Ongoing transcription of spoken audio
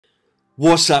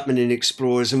What's happening,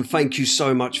 explorers, and thank you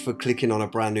so much for clicking on a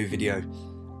brand new video.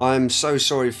 I'm so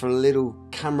sorry for a little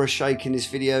camera shake in this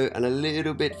video and a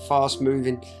little bit fast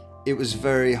moving. It was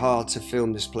very hard to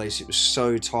film this place. It was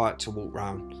so tight to walk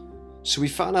around. So we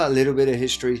found out a little bit of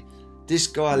history. This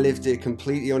guy lived here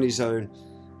completely on his own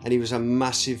and he was a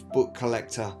massive book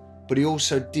collector, but he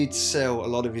also did sell a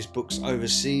lot of his books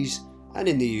overseas and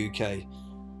in the UK.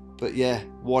 But yeah,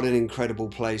 what an incredible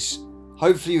place.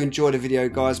 Hopefully you enjoyed the video,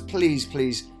 guys. Please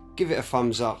give it a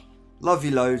thumbs up. Love you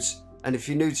loads, and if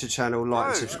you're new to the channel, like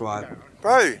and subscribe.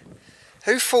 Bro,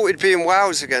 who thought it'd be in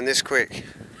Wales again this quick?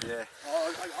 Yeah.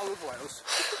 I love Wales.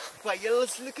 Wait,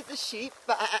 let's look at the sheep.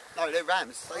 No, they're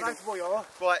rams.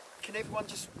 Right, can everyone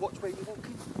just watch where you're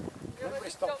walking? Remember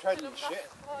to stop treading and shit.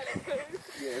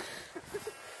 Yeah.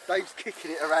 Dave's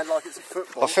kicking it around like it's a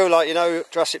football. I feel like, you know,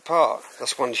 Jurassic Park.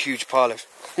 That's one huge pile of...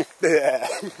 Yeah.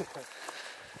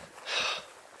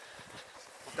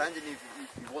 Standing if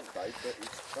you want, Dave, but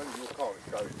it's only your car.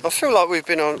 I feel like we've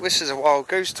been on... This is a wild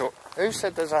goose talk. Who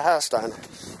said there's a house down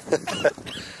there?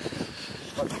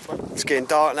 It's getting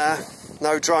dark now.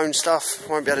 No drone stuff.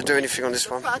 Won't be able to do anything on this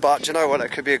one. But do you know what?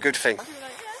 That could be a good thing.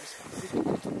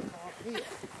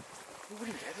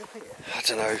 I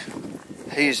don't know.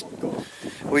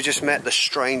 We just met the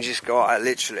strangest guy,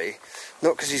 literally.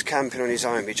 Not because he's camping on his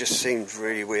own, he just seemed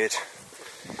really weird.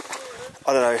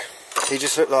 I don't know. He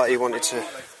just looked like he wanted to...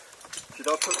 Should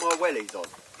I put my wellies on?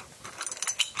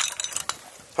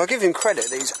 I'll give him credit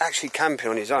that he's actually camping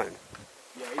on his own.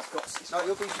 Yeah, he's got... No,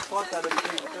 you'll be surprised how many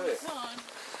people do it.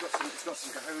 He's got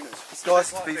some kahunas. It's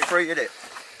nice to be free, isn't it?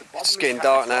 It's getting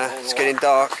dark now. It's getting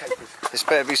dark. It's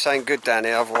better be saying good down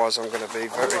here, otherwise I'm going to be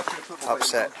very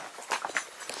upset.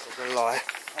 Not going to lie.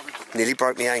 Nearly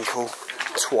broke my ankle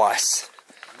twice.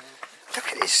 Look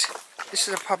at this. This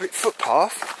is a public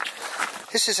footpath.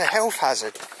 This is a health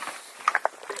hazard.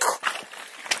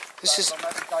 This is...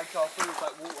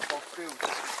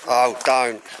 Oh,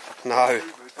 don't. No.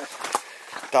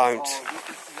 Don't.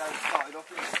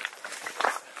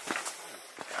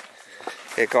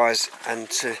 Yeah, guys, and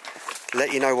to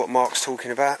let you know what Mark's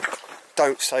talking about,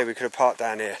 don't say we could have parked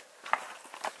down here.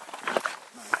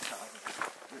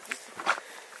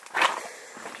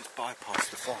 Just bypass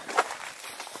the farm.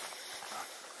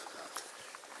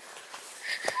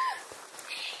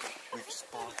 We've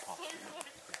just bypassed it.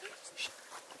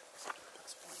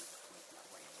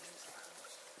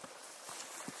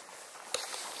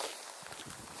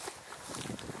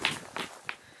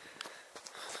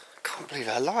 Can't believe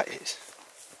how light it is.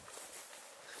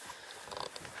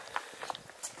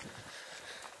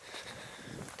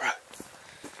 Bro,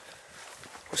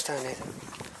 what's down here?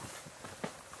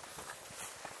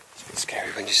 It's a bit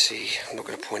scary when you see, I'm not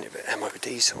going to point it, but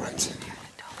MOD signs.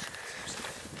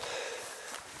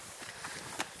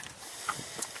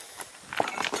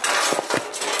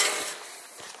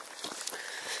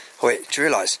 Wait, do you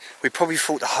realise, we probably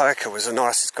thought the hiker was the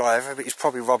nicest guy ever, but he's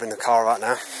probably robbing the car right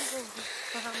now.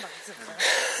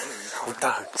 Oh,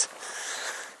 don't.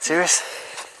 Serious?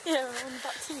 Yeah, we're on the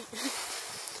back seat.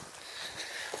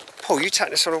 Paul, you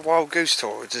taking us on a wild goose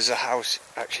tour, or there's a house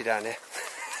actually down here?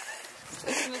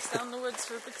 Taking us down the woods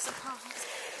for a big surprise.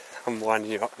 I'm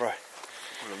winding you up, bro. Well,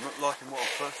 I'm not liking what I'm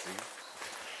first thing.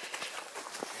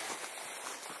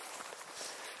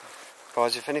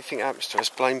 Guys, if anything happens to us,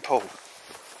 blame Paul.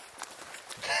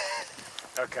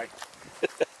 Okay.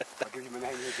 I'll give you my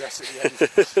name and address at the end.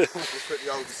 We'll put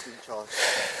the oldest in charge.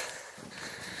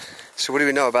 So what do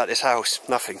we know about this house?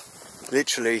 Nothing.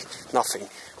 Literally nothing.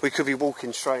 We could be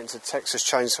walking straight into Texas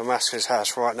Chainsaw Massacre's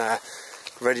house right now,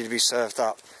 ready to be served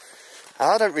up. And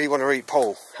I don't really want to eat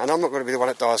Paul, and I'm not going to be the one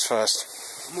that dies first.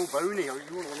 I'm all bony, you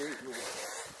wouldn't want to eat your...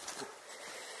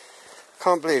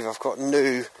 Can't believe I've got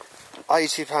new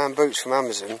 £80 boots from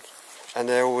Amazon, and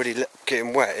they're already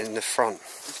getting wet in the front.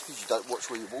 It's because you don't watch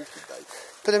where you're walking, Dave.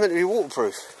 But they're meant to be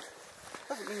waterproof.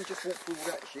 Doesn't mean you just walk through all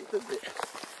that shit, does it?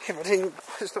 Yeah, but then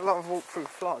it's not like I've walked through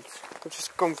floods. I've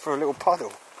just gone for a little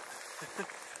puddle. I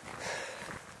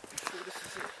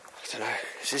don't know.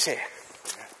 Is this it?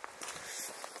 Yeah.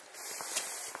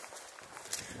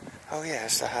 Oh yeah,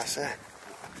 that's the house there.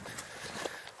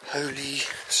 Holy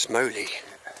smoly.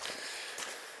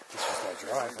 This was their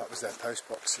drive, that was their post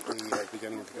box at the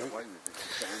beginning of the group.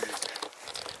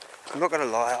 I'm not going to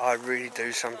lie, I really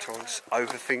do sometimes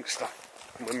overthink stuff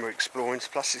when we're exploring,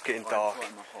 plus it's getting dark.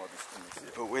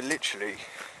 But we're literally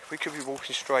We could be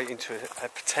walking straight into a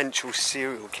potential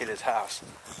serial killer's house.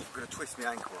 I'm going to twist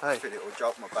my ankle, Hey. feel it or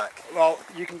jolt my back. Well,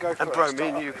 you can go first. And bro, me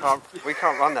and you we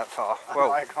can't run that far.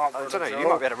 Well, I can't I run don't know, at you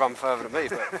all. might be able to run further than me,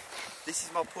 but... This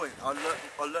is my point.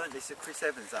 I learned this at Chris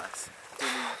Evans' house when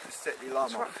he set the alarm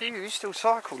That's right off. for you still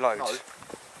cycle loads.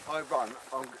 No, I run.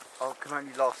 I can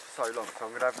only last for so long, so I'm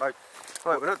going to have no...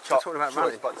 Right, we're not talking about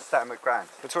running. But to stand my ground.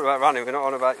 We're talking about running, we're not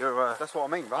on about your... That's what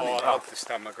I mean, running. I'd have to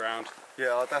stand my ground.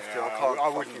 Yeah, I'd have to. Yeah, I can't. I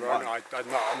wouldn't fucking run.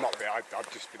 I'm not there.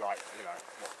 I'd just be like, you know.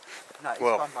 No, it's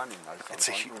Well, fun running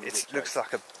though. it looks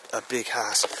like a big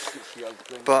house.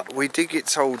 But we did get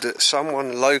told that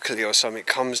someone locally or something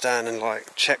comes down and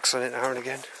like checks on it now and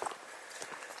again.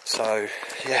 So,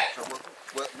 yeah.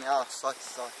 Work my ass side to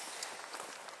side.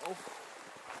 Oh.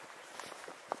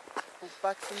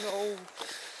 Back from the old...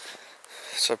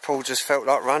 So Paul just felt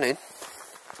like running.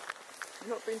 You've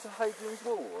not been to Hadrian's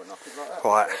Wall or nothing like that?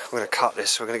 Right, we're going to cut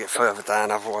this, we're going to get further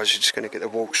down, otherwise you're just going to get the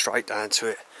walk straight down to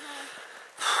it.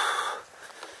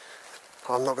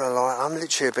 I'm not going to lie, I'm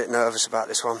literally a bit nervous about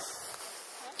this one.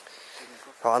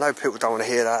 I know people don't want to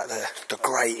hear that, the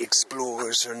great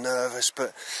explorers are nervous,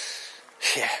 but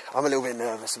yeah, I'm a little bit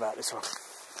nervous about this one.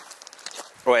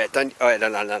 Right, no.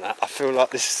 I feel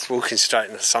like this is walking straight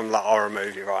into some like horror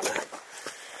movie right now.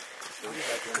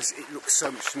 Because it looks so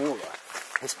much smaller,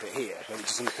 this bit here, than it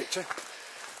does in the picture.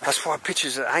 That's why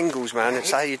pictures at angles, man,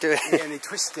 that's how you do it. Yeah, and they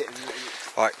twist it. And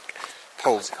Right,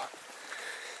 Paul,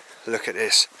 look at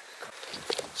this.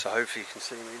 So hopefully you can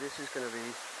see me. This is going to be,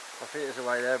 I think there's a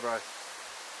way there, bro. I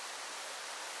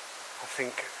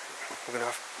think we're going to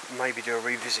have to maybe do a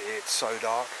revisit here, it's so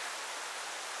dark.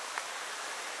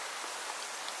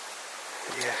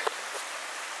 Yeah,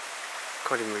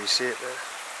 can't even really see it there.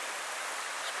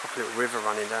 There's a proper little river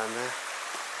running down there.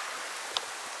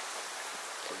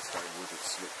 it's very wood,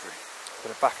 it's slippery. But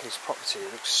the back of this property,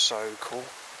 it looks so cool.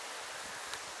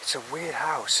 It's a weird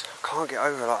house. I can't get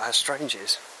over like how strange it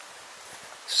is.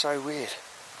 It's so weird.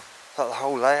 Like the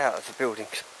whole layout of the building.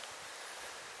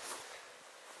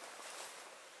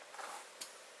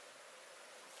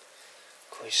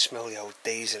 Can you smell the old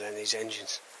diesel in these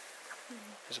engines?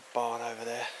 There's a barn over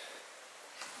there.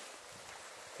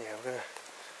 Yeah, we're gonna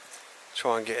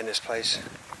try and get in this place.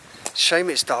 Shame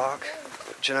it's dark,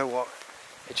 but do you know what?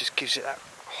 It just gives it that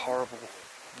horrible,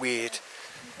 weird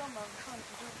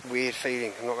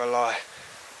feeling, I'm not gonna lie.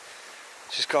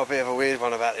 It's just got a bit of a weird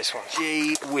one about this one.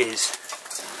 Gee whiz.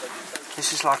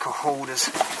 This is like a hoarder's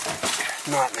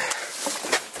nightmare.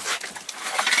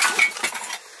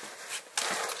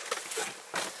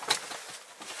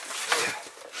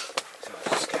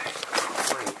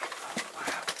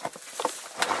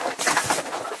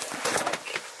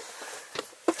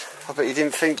 I bet you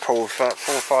didn't think, Paul, for like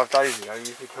 4 or 5 days ago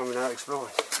you'd be coming out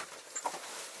exploring.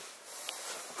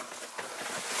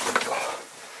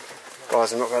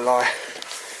 Guys, I'm not going to lie,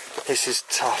 this is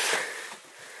tough.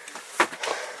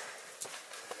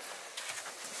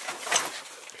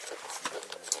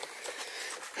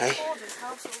 Hey?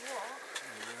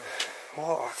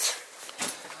 What?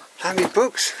 How many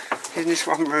books in this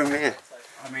one room here?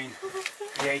 I mean,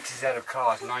 the A to Z of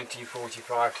cars,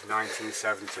 1945 to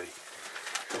 1970.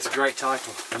 It's a great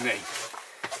title for me.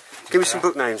 Give me some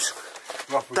book names.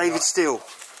 David Steele.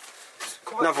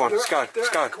 Another one, let's go, let's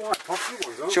go.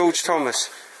 George Thomas.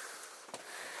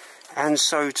 And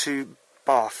so to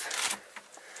Bath.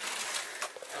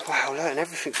 Wow, look, and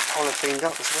everything's polythened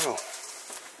up as well.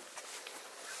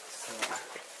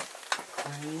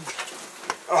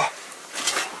 Oh.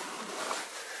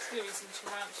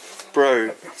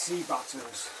 Bro. Sea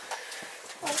battles.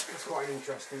 That's quite an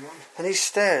interesting one. And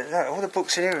he's there, look, all the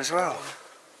books in here as well.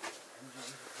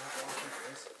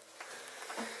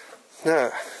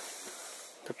 Look.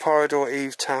 The Parador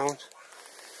Eve Town.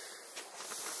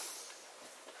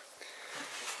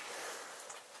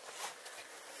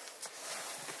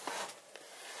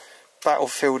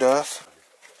 Battlefield Earth.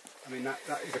 I mean, that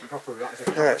is a proper... Look,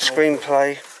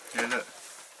 screenplay. Yeah, look.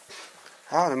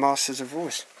 Ah, the Masters of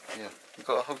Voice. Yeah, you've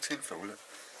got a whole tin full, look.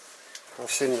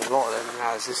 I've seen a lot of them in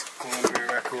houses. Columbia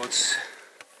Records.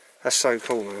 That's so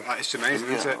cool, man. That is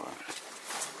amazing, isn't it?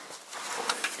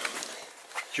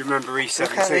 Do you remember E17?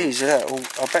 Look at these,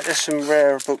 look. I bet there's some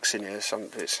rare books in here, some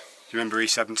bits. Do you remember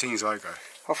E17's logo?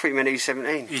 I thought you meant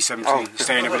E17. E17, Oh.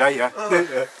 staying every day, yeah?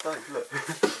 Don't look.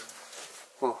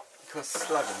 What? You've got a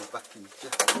slug in the back of your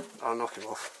jacket. I'll knock him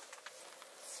off.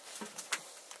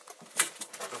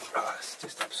 Oh, it's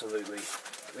just absolutely...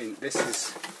 I mean, this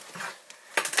is...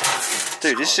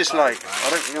 Dude, this is like... I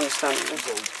don't really understand it.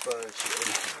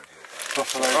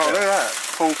 Buffalo Oh, look at that.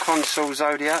 Full console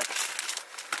Zodiac.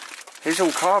 These are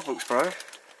all car books, bro.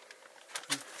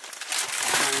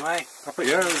 anyway. What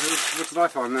did I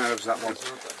find there? Was that one?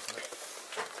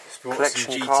 Bought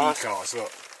Collection some GT cars. cars,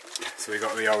 look. So we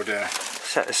got the old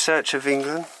Search of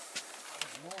England.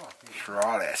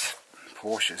 Ferraris,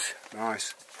 Porsches,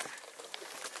 nice.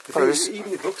 Oh,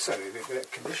 Even the books though, the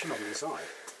condition on the inside.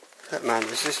 That man,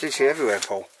 there's just literally everywhere,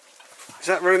 Paul. Is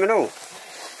that room and all?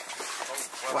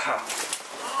 Wow.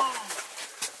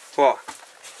 What?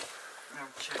 No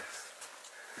chest.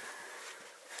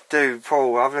 Dude,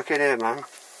 Paul, have a look in here, man. There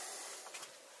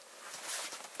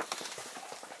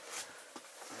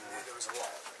was a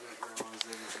lot. I didn't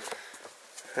realise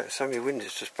there was So many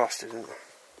windows just busted, isn't there?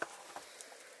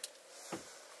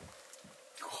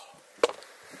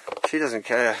 She doesn't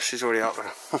care, she's already up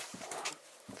there.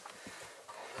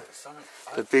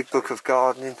 The big book of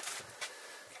gardening.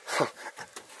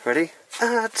 Ready?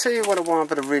 I'll tell you what I want,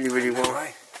 but I really, really want.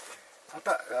 I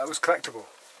bet that was collectible.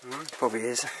 Probably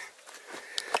is.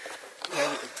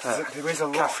 There is a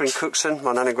lot. Catherine Cookson,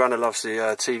 my nan and granny loves the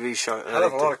TV show. I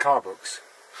love a lot of car books.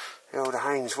 The old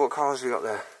Haynes, what cars we got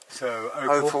there? So,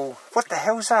 Opal. What the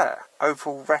hell's that?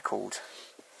 Opal record.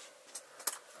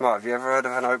 Right, have you ever heard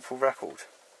of an Opal record?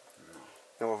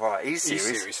 No, right, E-Series.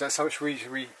 E-Series, that's how much we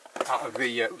out of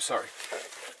the, sorry.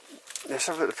 Let's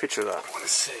have a look at the picture of that. I want to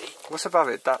see. What's above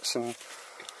it? That's some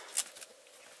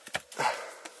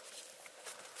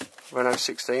Renault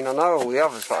 16. I know all the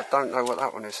others, but I don't know what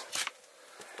that one is.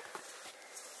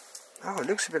 Oh, it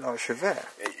looks a bit like a Chevette.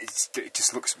 It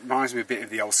just reminds me a bit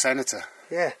of the old Senator.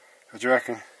 Yeah. What do you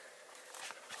reckon?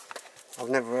 I've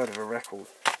never heard of a record.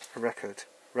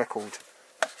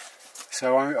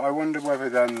 So I wonder whether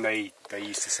then they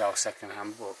used to sell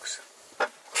second-hand books.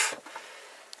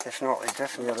 If not, they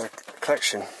definitely have a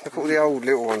collection. Look at all the old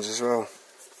little ones as well.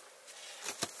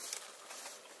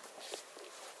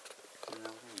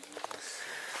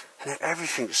 And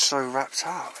everything's so wrapped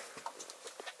up.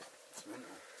 It's mental.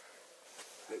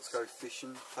 Let's go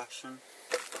fishing, fashion.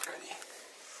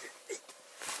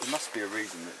 There must be a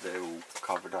reason that they're all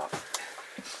covered up.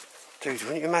 Dude,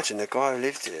 wouldn't you imagine the guy who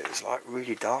lived here, it was like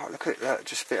really dark. Look at that,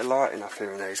 just a bit of lighting up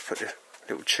here and there. He's put the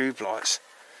little tube lights.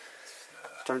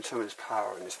 Don't tell me there's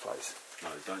power in this place. No,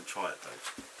 don't try it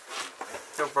though.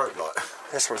 Still broke like.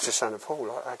 That's what I was just saying to Paul,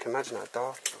 like, I can imagine how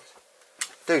dark it was.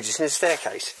 Dude, just in the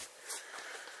staircase.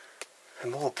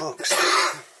 And more books.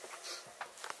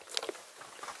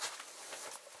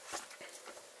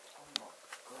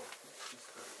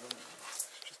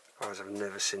 Guys, I've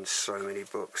never seen so many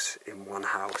books in one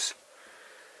house.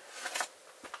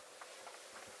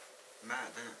 Mad,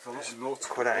 isn't it?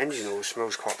 Quite that engine all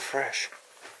smells quite fresh.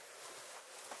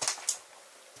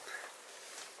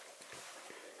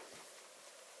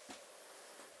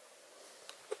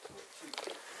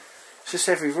 It's just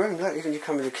every room, look, even you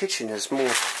come in the kitchen, there's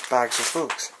more bags of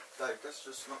books. Dave, that's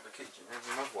just not the kitchen, there's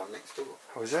another one next door.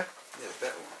 Oh, is there? Yeah, a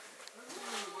better one.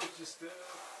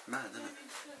 Mad, isn't it?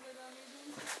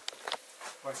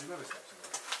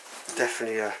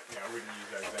 Definitely,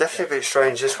 definitely a bit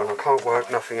strange this one, I can't work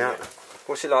nothing out.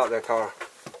 What's it like there, Cara?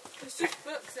 There's just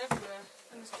books everywhere.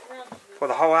 And there's tarantulas. Well,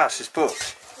 the whole house is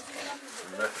books.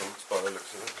 And records by the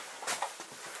looks of it.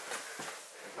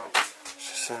 It's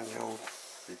just saying the old...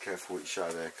 Be careful what you show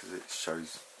there because it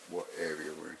shows what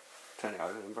area we're in. Turn it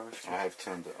over then, bro. I have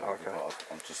turned it over, Okay. but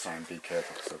I'm just saying be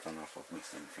careful because I don't know if I've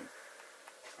missed anything.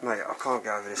 Mate, I can't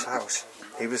get over this house.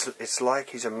 It's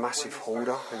like he's a massive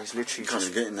hoarder and he's literally Can't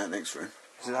just... get in that next room.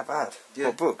 Is it that bad? Yeah.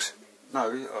 What, books? No,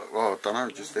 well, I don't know,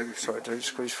 just everything. Sorry, dude,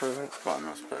 squeeze through it. Quite a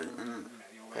nice place, isn't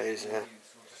it? It is, yeah.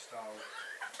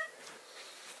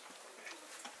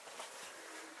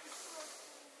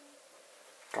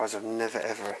 Guys, I've never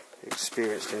ever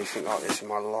experienced anything like this in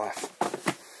my life.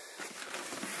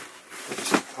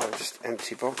 Just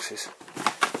empty boxes.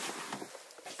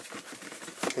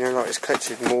 You know, like it's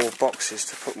collected more boxes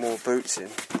to put more boots in.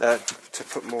 To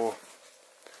put more...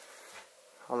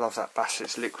 I love that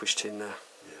Bassett's licorice tin there.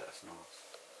 Yeah, that's nice.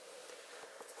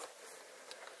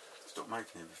 Stop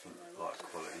making everything like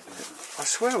quality, doesn't it? I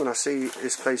swear when I see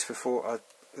this place before,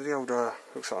 the old,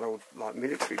 looks like an old like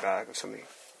military bag or something.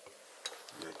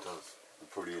 Yeah, it does.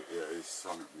 Probably, yeah, it's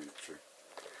something military.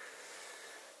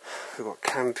 We've got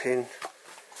camping,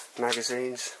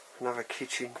 magazines, another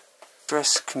kitchen.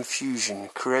 Dress confusion,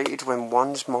 created when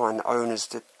one's mind owns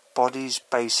the body's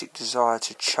basic desire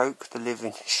to choke the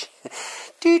living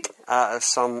shit out of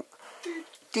some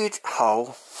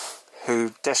hole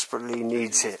who desperately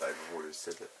needs it.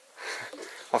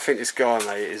 I think this guy,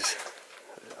 mate, is...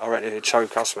 I reckon he'll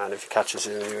choke us, man, if he catches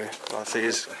him anyway. I think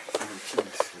he's...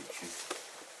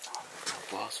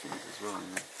 As well,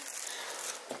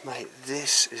 Mate,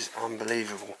 this is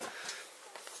unbelievable.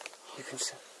 You can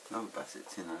see... No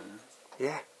Bassett's in there.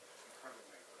 Yeah.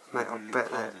 Mate, I bet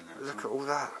that. Look at all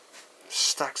that.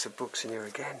 Stacks of books in here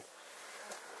again.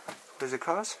 Where's the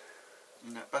cars?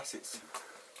 In that Bassett's.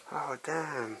 Oh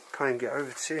damn, can't even get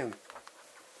over to see them.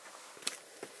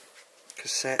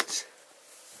 Cassettes.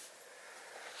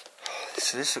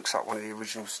 So this looks like one of the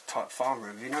original type farm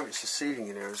rooms. You notice the ceiling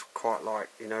in here is quite like,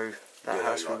 you know, that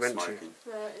house we went to.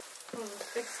 Yeah, it's full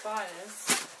of big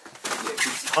spiders. Yeah, big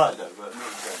spider, but not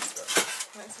very stuff.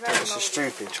 It's very It's so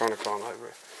stupid trying to climb over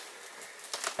it.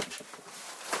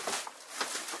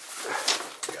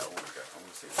 Yeah, I want to go. I want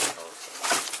to see the cars.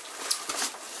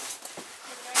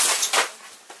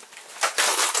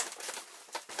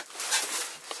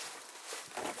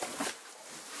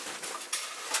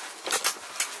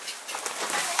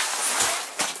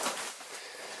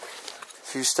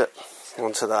 If you step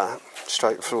onto that,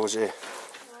 straight floors here.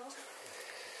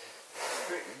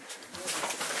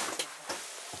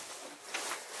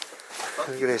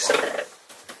 Look at this.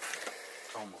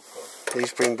 Oh my god.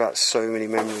 These bring back so many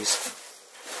memories.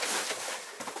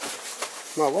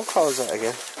 Mark, what car is that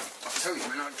again? I'll tell you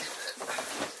when I get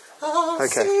there.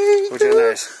 Okay, we'll do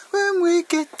this. When we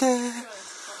get there.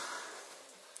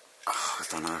 Oh, I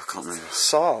don't know, I can't remember.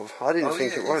 Saab? I didn't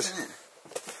think it was. Isn't it?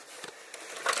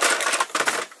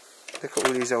 Look at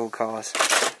all these old cars.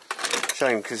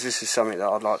 Shame, because this is something that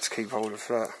I'd like to keep hold of.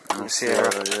 Look, the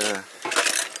Sierra. Yeah.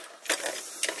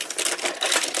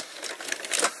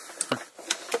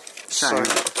 So,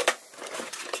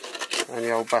 and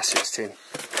the old Bassett's tin.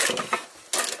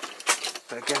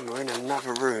 But again, we're in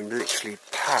another room, literally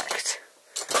packed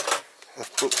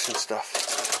with books and stuff.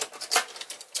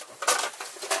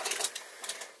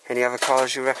 Any other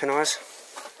cars you recognise?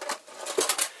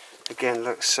 Again,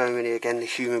 look, so many. Again, the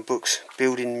human books.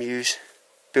 Building News,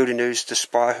 The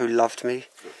Spy Who Loved Me.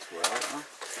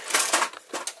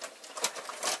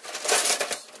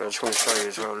 But I just want to show you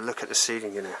as well. Look at the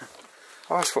ceiling in there.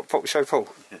 Oh, that's what Paul. Show Paul.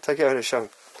 Yeah. Take it over and show him.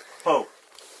 Paul.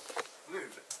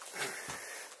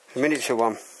 A miniature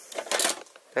one.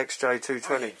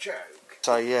 XJ220. Joke.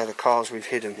 So yeah, the cars we've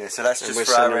hidden. Yeah, so that's And just we're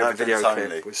for sending our that video evidence clip.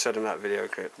 only. We're sending that video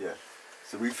clip. Yeah.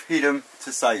 So we've hid them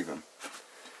to save them.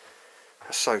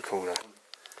 That's so cool though.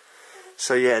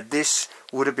 So yeah, this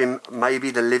would have been maybe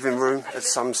the living room at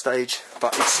some stage,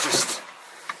 but it's just...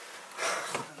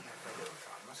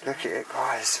 Look at it,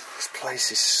 guys. This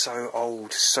place is so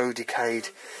old, so decayed.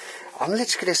 I'm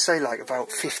literally going to say like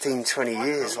about 15, 20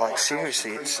 years. Like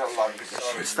seriously, it's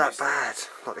that bad.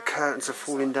 Like the curtains are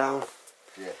falling down.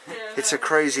 Yeah. It's a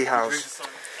crazy house.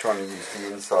 Trying to use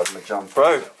the inside of my jumper.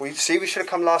 Bro, we should have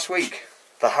come last week.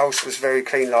 The house was very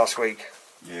clean last week.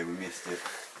 Yeah, we missed it.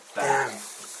 Damn.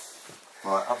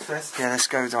 Right, upstairs. Yeah, let's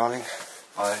go, darling.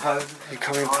 I hope. You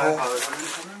coming, Paul?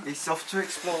 It's off to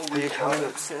explore. Are you coming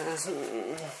upstairs? I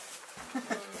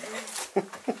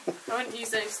wouldn't use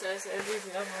those stairs, I'd use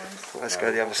the other ones. Let's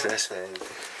go the other stairs.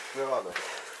 Where are they?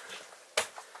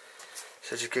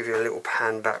 So just give you a little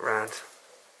pan back round.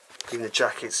 Even the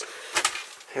jackets,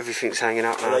 everything's hanging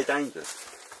up Are now. they dangerous?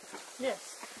 Yes.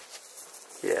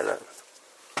 Yeah, look.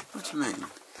 What do you mean?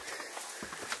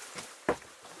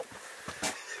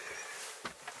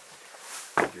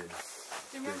 Do you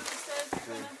remember the stairs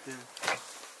you went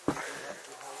up?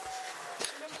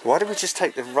 Why did we just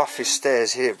take the roughest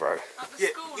stairs here, bro? At the Yeah,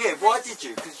 school, yeah. Why did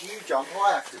you? Because you jump,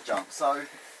 I have to jump. So you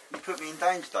put me in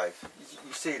danger, Dave.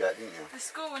 You see that, didn't you? The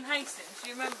school in Hastings, do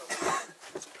you remember?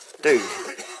 Dude,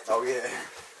 Oh yeah.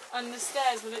 And the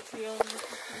stairs were literally on the...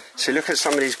 so look at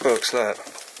some of these books, look.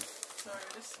 Sorry,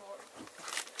 this one.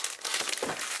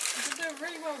 You've been doing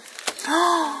really well.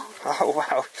 Oh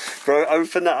wow. Bro,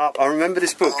 open that up. I remember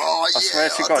this book. Oh, I swear yeah,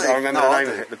 to I God, do. I remember No, the I name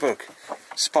of do. it, the book.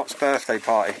 Spot's birthday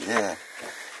party. Yeah.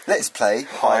 Let's play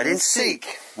hide and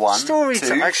seek. One, Story two,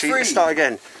 time. Actually, let's three. start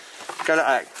again. Go like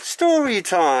that. Story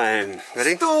time.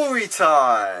 Ready? Story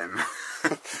time.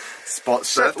 Spot's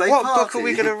So, birthday what party. book are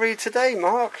we going to read today,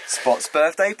 Mark? Spot's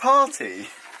birthday party.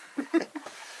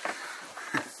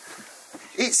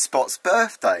 It's Spot's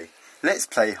birthday. Let's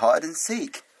play hide and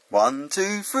seek. 1,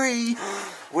 2, 3.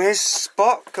 Where's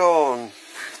Spot gone?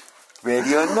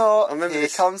 Ready or not? I remember Here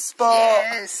this. comes Spot.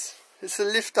 Yes! It's a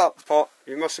lift up pot.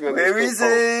 You must remember Where this is book,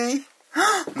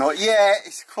 he? Not yet.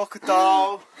 It's a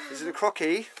crocodile. Paul. Is it a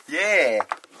crocky? Yeah.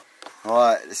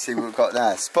 Right, let's see what we've got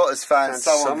now. Spot has found Found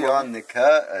someone someone. behind the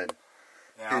curtain.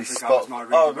 Yeah, I Who's think that Spot? was my Oh,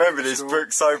 reading I remember book this at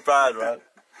book so bad, man.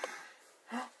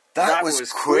 That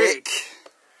was quick.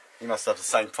 You must have the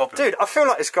same problem. Dude, I feel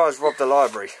like this guy's robbed the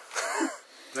library.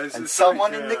 There's And a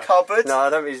someone thing, in the cupboard. No, I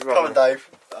don't think he's robbed Come on, it. Dave.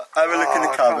 Have a look in the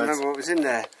I can't cupboard. remember what was in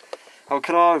there. Oh,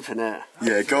 can I open it?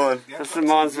 Yeah, go on. This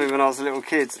reminds me when I was a little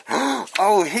kid.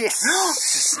 Oh, hiss!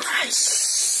 Snake!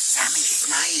 Sammy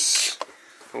Snake!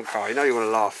 Come on, Cara, you know you want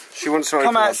to laugh. She wants to open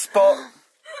Come out, one. Spot.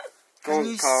 Go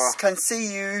on, Cara. Can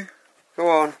see you. Go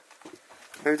on.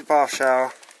 Move the bath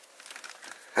shower.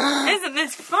 Isn't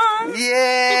this fun?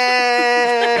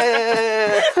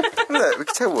 Yeah! Look, we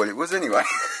can tell what it was anyway.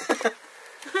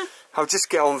 I'll just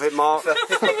get on with it, Mark.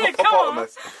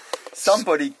 Hippopotamus.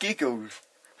 Somebody giggled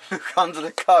under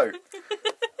the coat.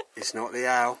 It's not the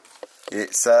owl.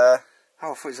 It's Oh, I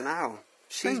thought it was an owl.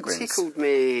 She penguins. tickled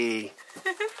me.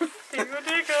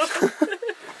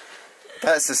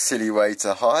 That's a silly way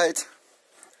to hide.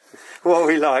 What are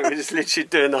we like? We're just literally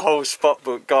doing the whole Spot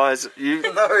book, guys. You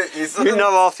No, it isn't. you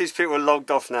know half these people are logged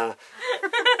off now.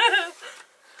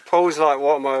 Paul's like,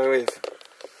 what am I with?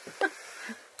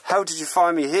 How did you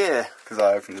find me here? Because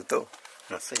I opened the door.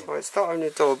 And I see you. Well, it's not only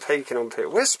the door peeking on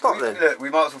people. Where's Spot then? Look, we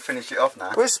might as well finish it off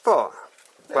now. Where's Spot?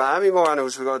 Well, how many more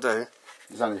animals we got to do?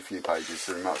 There's only a few pages,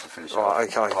 so we might as well finish it Right,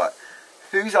 off. okay. Right.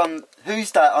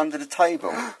 Who's that under the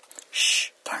table? Shh,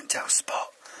 don't tell Spot.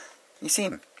 You see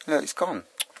him? Look, it's gone.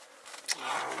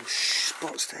 Oh,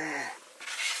 Spot's there.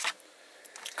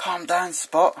 Calm down,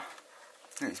 Spot.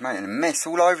 Look, he's making a mess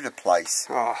all over the place.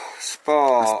 Oh,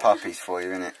 Spot. That's puppies for you,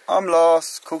 innit? I'm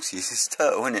lost. Of course he is. It's a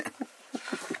turtle, innit?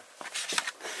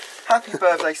 Happy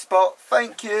birthday, Spot.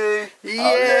 Thank you. Yeah,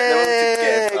 Oh, look,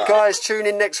 they're all together. guys, tune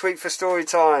in next week for story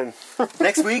time.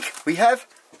 Next week, we have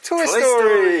Toy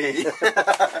Story.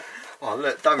 Oh,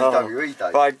 look, WWE Day.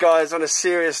 Right, guys, on a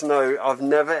serious note, I've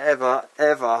never,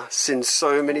 ever seen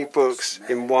so many books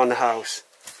in one house.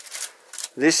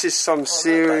 This is some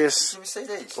serious, Did you see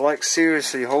these? like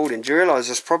seriously holding. Do you realise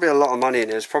there's probably a lot of money in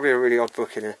here? There's probably a really odd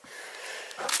book in here.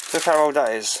 Look how old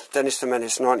that is. Dennis the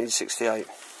Menace, 1968.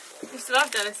 You still have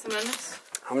Dennis the Menace.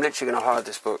 I'm literally going to hide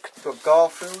this book. Got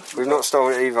Garfield. We've not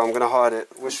stolen it either, I'm going to hide it.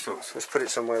 Let's put it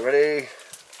somewhere. Ready?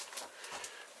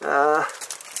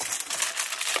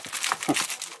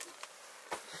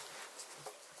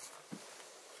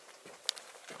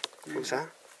 What's that?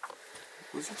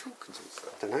 Was he talking to us?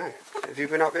 I don't know. Have you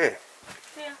been up here?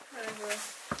 Yeah, over.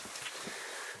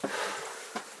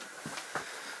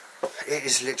 It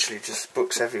is literally just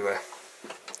books everywhere.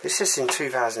 This is in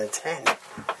 2010.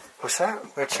 What's that?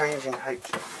 We're changing H.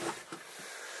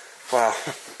 Wow.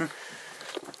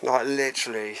 Like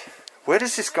literally. Where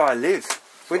does this guy live?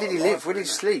 Where did he live? Where did he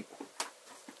sleep?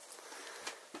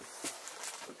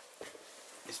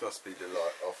 This must be the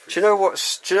like office. Do you know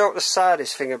what the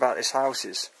saddest thing about this house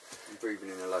is? I'm breathing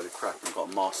in a load of crap and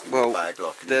got a mask in Well, my bag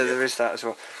like an there idiot. is that as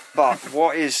well. But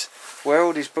where are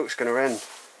all these books going to end?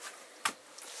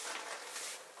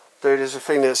 Dude, there's a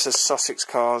thing that says Sussex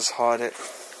Cars, hide it.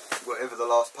 Whatever the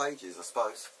last page is, I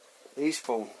suppose.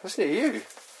 Eastbourne. That's near you.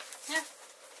 Yeah.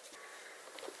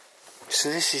 So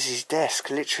this is his desk,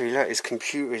 literally, look, his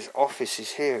computer, his office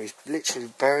is here. He's literally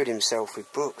buried himself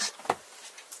with books.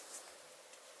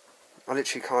 I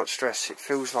literally can't stress, it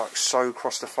feels like so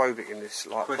claustrophobic in this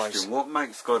like place. Question, what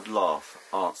makes God laugh?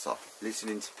 Answer,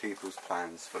 listening to people's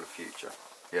plans for the future.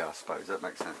 Yeah, I suppose, that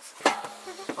makes sense.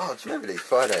 Oh, do you remember these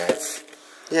Friday ads?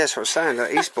 Yeah, that's what I'm saying,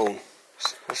 like Eastbourne.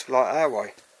 That's like our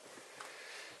way.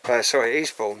 Sorry,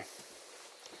 Eastbourne.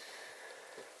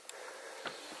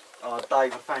 Oh,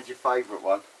 Dave, I found your favourite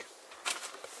one.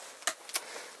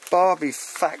 Barbie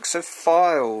Facts of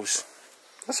Files.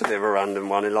 That's a bit of a random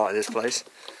one in like this place.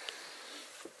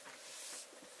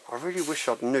 I really wish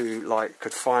I knew, like,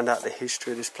 could find out the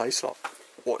history of this place, like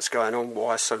what's going on,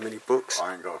 why so many books.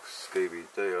 I ain't got a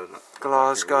Scooby-Doo.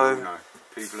 Glasgow,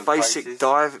 People and basic places.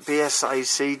 dive,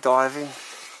 BSAC diving,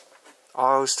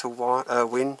 Isles to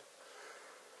win,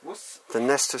 What's the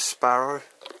Nest of Sparrow,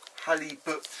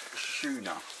 Halibut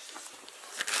Schooner?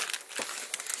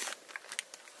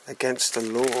 Against the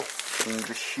Law,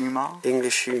 English humour.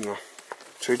 English Humour.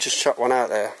 So we just chuck one out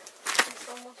there.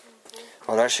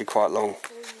 Oh, they're actually quite long.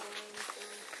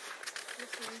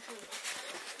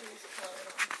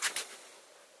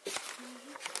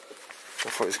 I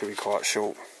thought it was going to be quite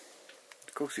short.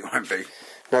 Of course it won't be.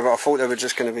 No, but I thought they were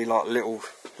just going to be like little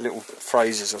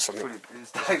phrases or something.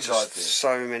 It's Dave's idea.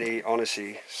 So many,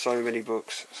 honestly, so many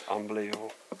books. It's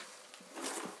unbelievable.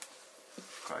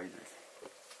 Crazy.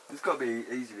 There's got to be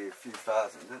easily a few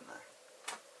thousand, isn't there?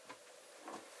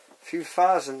 A few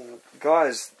thousand.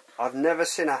 Guys, I've never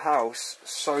seen a house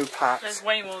so packed. There's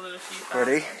way more than a few thousand.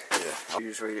 Ready? Yeah. You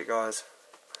just read it, guys.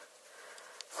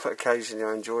 But occasionally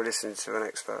I enjoy listening to an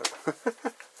expert.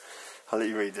 I'll let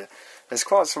you read it. There's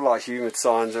quite some like humoured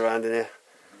signs around in here.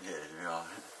 Yeah, they are.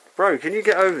 Bro, can you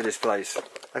get over this place?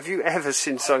 Have you ever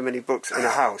seen so many books in a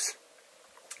house?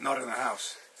 Not in the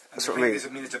house. And That's the what I thing mean.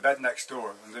 is, there's a bed next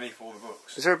door underneath all the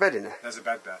books. Is there a bed in there? There's a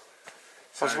bed there.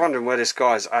 I was wondering where this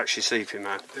guy's actually sleeping,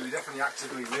 man. They were definitely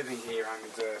actively living here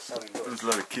and selling books. There's a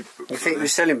load of kid books. You think they're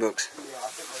selling books? Yeah, I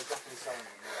think they were definitely selling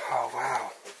them. Oh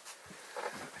wow.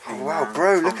 Oh wow,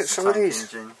 bro, look at some of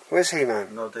these. Where's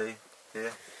He-Man? Noddy,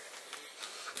 here.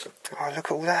 Oh, look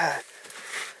at all that.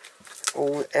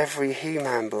 Every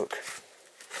He-Man book.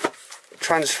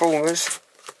 Transformers.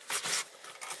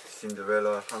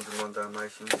 Cinderella, 101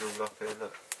 Dalmatians, all up here,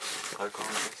 look.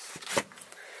 Pocahontas.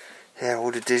 Yeah,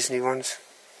 all the Disney ones.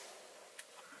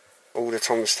 All the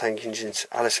Thomas Tank Engines,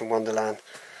 Alice in Wonderland.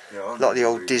 Yeah, A lot of the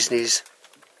old Disneys.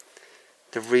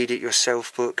 The Read It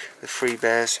Yourself book, the Three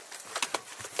Bears.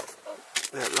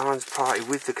 That Lion's Party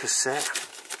with the cassette.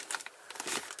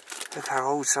 Look how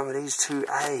old some of these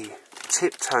 2A.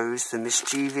 Tiptoes, the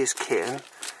Mischievous Kitten.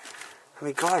 I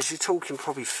mean, guys, you're talking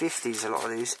probably 50s, a lot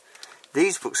of these.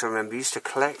 These books, I remember, used to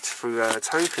collect through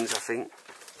tokens, I think.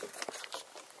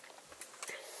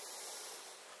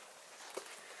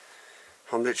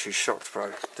 I'm literally shocked,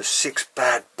 bro. The 6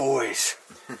 Bad Boys.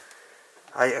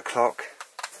 8 o'clock.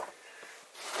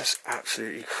 That's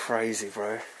absolutely crazy,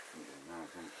 bro.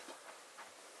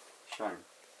 Shame.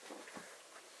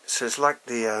 So it's like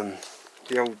the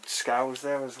old scales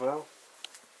there as well.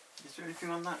 Is there anything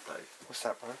on that, Dave? What's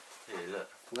that, bro? Here, look.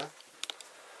 No?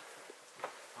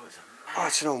 Oh, it's a map. Oh,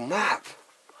 it's an old map.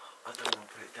 I don't want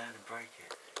to put it down and break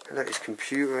it. And look, his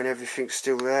computer and everything's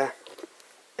still there.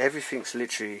 Everything's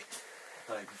literally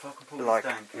Dave, if I can pull like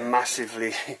this down,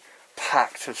 massively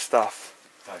packed of stuff.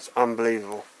 It's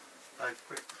unbelievable. Dave,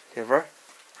 quick. Yeah, bro?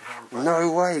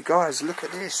 No way, guys, look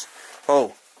at this.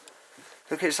 Oh,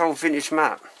 look at this old vintage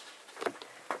map.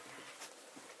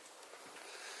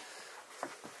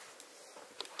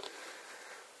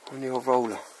 On the old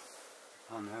roller.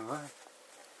 Oh, no way.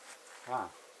 Wow.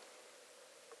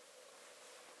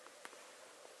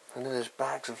 And then there's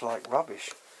bags of like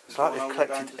rubbish. It's like they've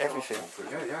collected everything.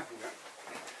 Yeah.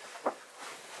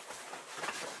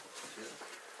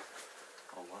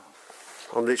 Oh,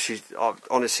 wow. I'm literally,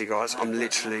 honestly guys, I'm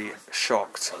literally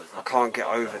shocked. I can't get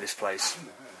over this place.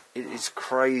 It is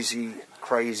crazy,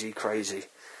 crazy, crazy.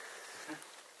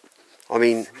 I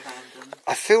mean,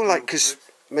 I feel like, because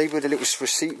maybe with the little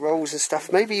receipt rolls and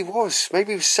stuff, maybe he was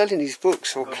selling these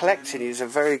books or collecting. He was a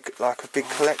big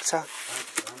collector.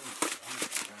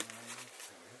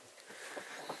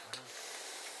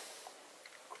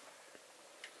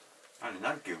 I don't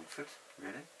know, Guildford,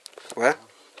 really. Where?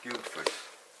 Guildford.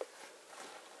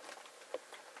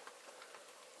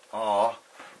 Oh,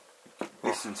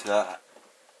 listen to that.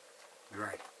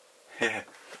 Right. Yeah.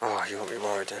 Oh, you got me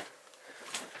worried then.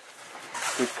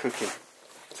 Good cooking.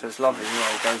 So it's lovely, you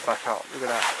know, going back up. Look at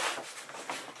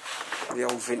that. The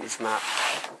old vintage map.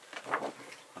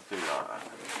 I do like that.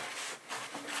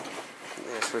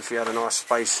 Yeah, so if you had a nice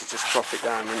space to just drop it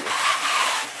down, wouldn't you?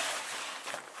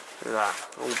 Look at that.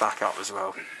 All back up as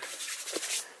well.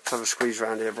 Let's have a squeeze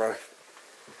around here, bro.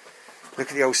 Look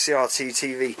at the old CRT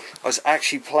TV. I was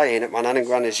actually playing at my nan and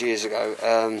granny's years ago.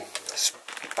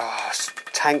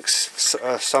 Tanks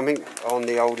something on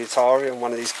the old Atari on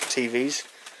one of these TVs.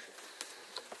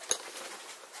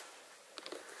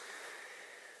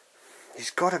 He's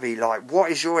got to be like,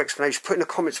 what is your explanation? Put in the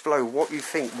comments below what you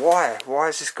think. Why? Why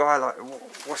is this guy like,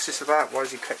 what's this about? Why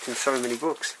is he collecting so many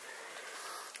books?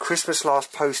 Christmas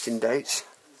last posting dates.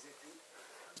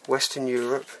 Western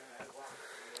Europe.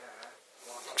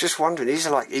 Just wondering, these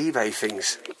are like eBay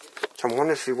things. I'm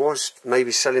wondering if he was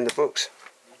maybe selling the books.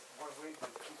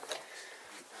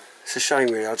 It's a shame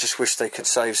really, I just wish they could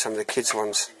save some of the kids'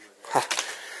 ones.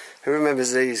 Who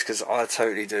remembers these? Because I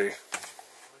totally do.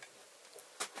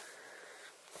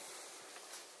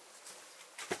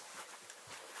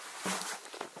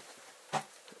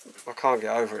 I can't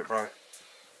get over it, bro.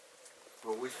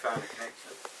 Well, we found a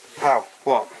connection. How?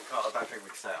 What? I don't think we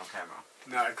can say it on camera.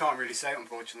 No, I can't really say it,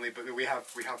 unfortunately, but we have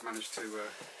managed to.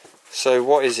 So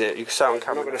what is it? You can say on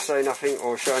camera. I'm not going to say nothing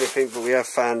or show anything, but we have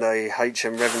found a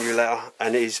HM revenue letter,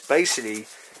 and it is basically,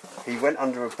 he went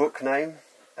under a book name,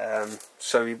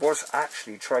 so he was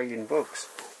actually trading books.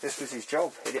 This was his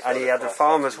job, and he had a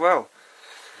farm as well.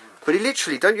 But he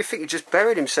literally, don't you think he just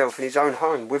buried himself in his own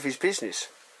home with his business?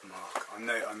 Mark, I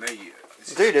know you.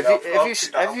 Dude,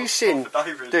 have you seen,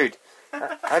 dude?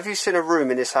 Have you seen a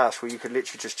room in this house where you could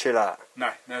literally just chill out?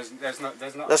 No, there's not.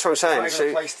 That's what I'm saying.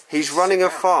 So he's running a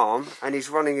farm and he's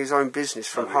running his own business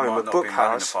from home, a book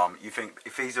house. You think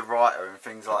if he's a writer and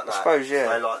things like that, I suppose, yeah.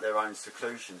 They like their own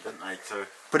seclusion, don't they?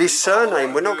 But his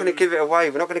surname, we're not going to give it away.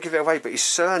 We're not going to give it away. But his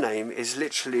surname is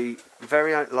literally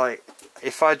very like,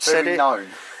 if I'd said it, known.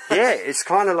 Yeah, it's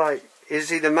kind of like, is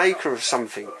he the maker of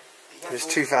something? It's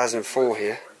 2004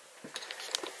 here.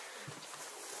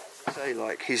 So say,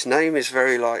 like, his name is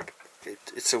very, like,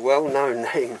 it's a well-known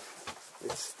name.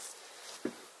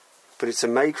 But it's a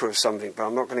maker of something, but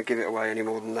I'm not going to give it away any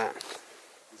more than that.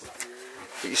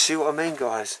 But you see what I mean,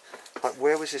 guys? Like,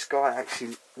 where was this guy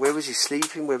actually, where was he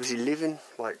sleeping, where was he living?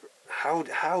 Like,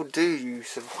 how do you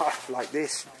survive like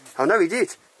this? I know he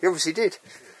did, he obviously did.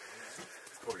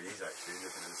 Probably is actually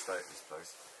living in the state of this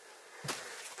place.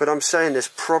 But I'm saying there's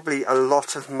probably a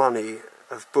lot of money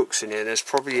of books in here. There's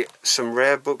probably some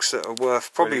rare books that are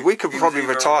worth, probably, we could probably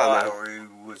retire now. Or he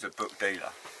was a book dealer.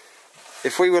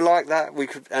 If we were like that, we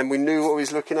could, and we knew what we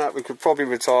was looking at, we could probably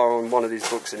retire on one of these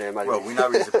books in here, maybe. Well, we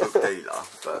know he's a book dealer,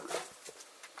 but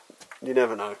you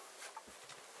never know.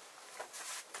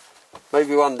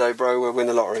 Maybe one day, bro, we'll win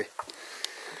the lottery.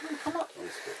 come up to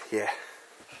this bit. Yeah.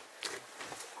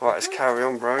 Right, let's carry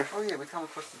on, bro. Oh yeah, we come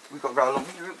across. We've got to go along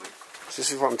here, haven't we?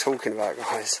 This is what I'm talking about,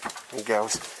 guys and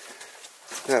girls.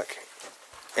 Look,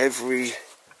 every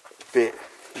bit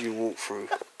you walk through,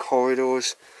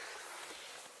 corridors.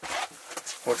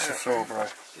 Watch the floor, bro.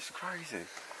 It's just crazy.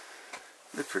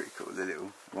 They're pretty cool, the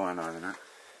little rhino and that.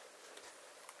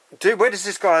 Dude, where does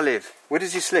this guy live? Where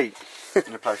does he sleep?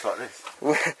 In a place like this.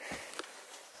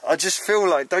 I just feel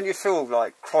like, don't you feel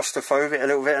like claustrophobic a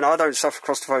little bit? And I don't suffer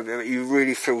claustrophobia, but you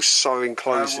really feel so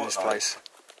enclosed in this place.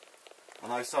 I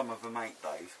know some of them ain't,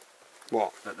 Dave.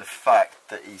 What? But the fact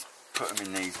that he's put them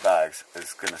in these bags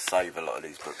is going to save a lot of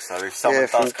these books. So if someone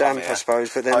does come damp, here, I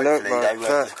suppose. But then look, hopefully bro, they will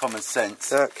have common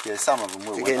sense. Look. Yeah, some of them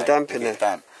will. They're getting damp in there.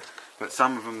 Damp. But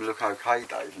some of them look okay,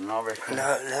 Dave, and I reckon.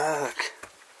 Look.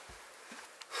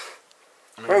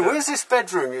 Bro, where's this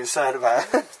bedroom you were saying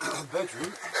about?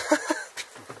 Bedroom?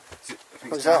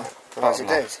 What's that? Oh, is it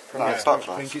dead? No, it's not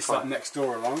I think it's that next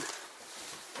door along.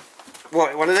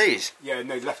 What, one of these? Yeah,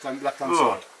 no, left hand side.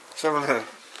 Let's have a look.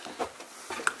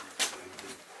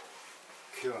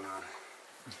 Kill now.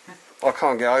 I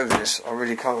can't get over this, I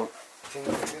really can't.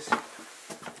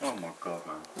 Oh my god,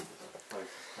 man. I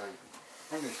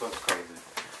think this one's crazy.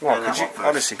 What, could you,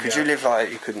 honestly, could you live like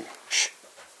it? You couldn't. Shh.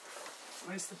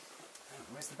 Where's the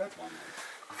bed one?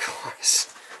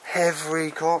 Guys, every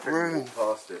got room.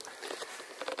 Past it.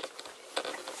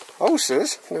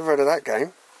 Ulcers? Never heard of that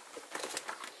game.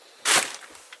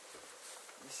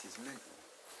 This is mental.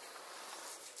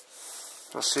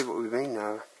 I see what we mean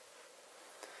now.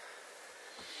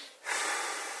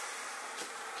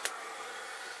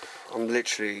 I'm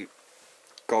literally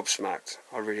gobsmacked.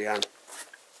 I really am.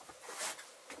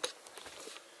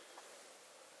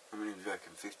 I mean, you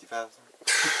reckon 50,000?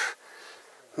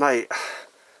 Mate,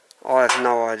 I have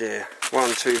no idea.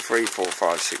 1, 2, 3, 4,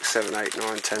 5, 6, 7, 8,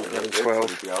 9, 10, 11, 12.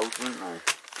 They'd be old, wouldn't they?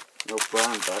 No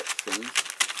brown back thing.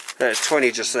 There's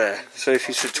 20 just there. So if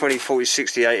you said 20, 40,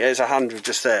 60, 80, there's 100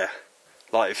 just there.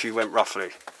 Like if you went roughly.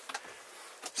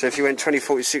 So if you went 20,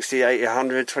 40, 60, 80,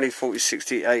 100, 20, 40,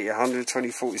 60, 80, 100,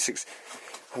 20, 40, 60,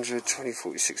 100, 20,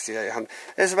 40, 60, 80, 100.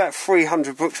 There's about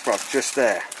 300 books, bruv, just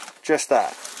there. Just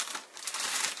that.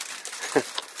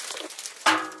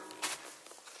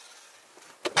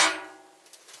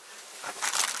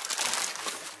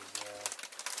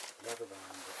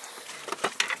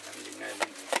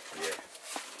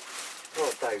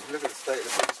 Dave, look at the state of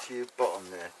the books to your bottom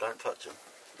there. Don't touch them.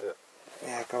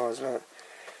 Yeah, guys, look.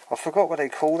 I forgot what they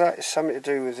call that. It's something to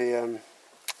do with the, I don't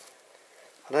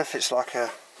know if it's like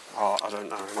a, oh, I don't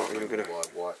know. I'm not even going to.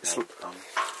 White. Snooker.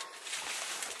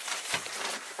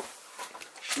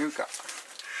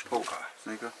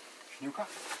 Snooker.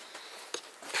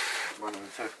 One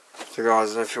and two. So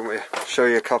guys, I don't know if you want me to show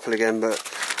you a couple again, but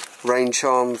Rain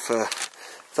Charm for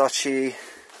Dutchy,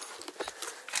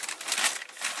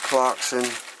 Clarkson.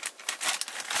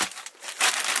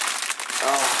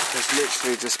 Oh, there's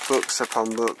literally just books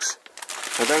upon books.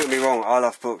 Now don't get me wrong, I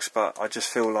love books, but I just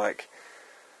feel like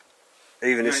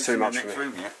even it's too much for me.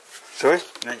 Room yet? Sorry?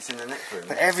 You ain't seen the next room.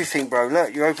 But everything, bro,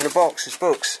 look, you open a box, it's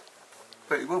books.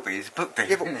 But it will be, it's a book dealer.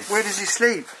 Yeah, but where does he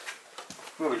sleep?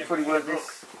 Well, it's probably worth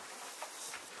this.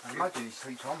 I imagine he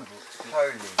sleeps on the books.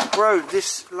 Holy. Bro,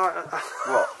 this, like...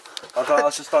 What? I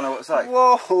just don't know what to say.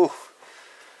 Whoa!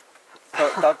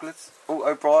 Kirk Douglas,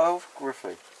 Otto Brill,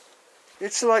 Griffey.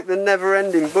 It's like the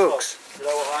never-ending books. You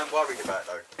know what I'm worried about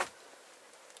though?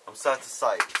 I'm sad to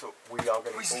say, so we are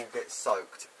going to all get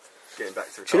soaked getting back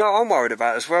to the car. Do you know what I'm worried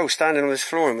about as well? Standing on this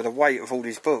flooring with the weight of all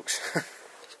these books.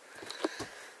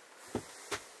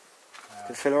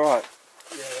 Does it feel alright?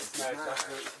 Yeah, that's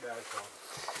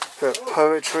But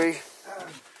poetry.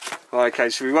 Okay,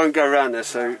 so we won't go around there.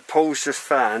 So Paul's just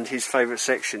found his favourite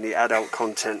section, the adult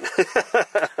content.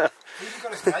 He's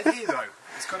got a bed here though.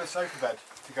 It's got a sofa bed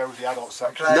to go with the adult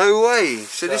section. No way.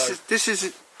 So this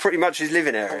is pretty much his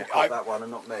living area. Got that one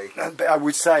and not me. I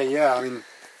would say, yeah. I mean,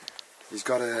 He's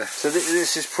got a... So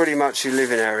this is pretty much your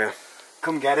living area.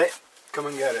 Come get it. Come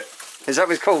and get it. Is that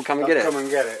what it's called? Come and get it? Come and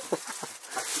get it.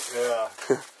 Yeah.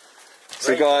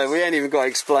 So guys, we ain't even got to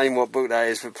explain what book that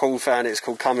is, but Paul found it, it's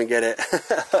called Come and Get It.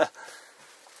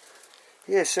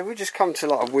 Yeah, so we just come to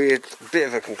like a weird bit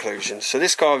of a conclusion. So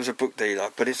this guy was a book dealer,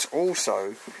 but it's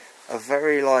also a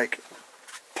very like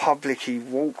public-y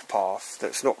walk path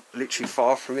that's not literally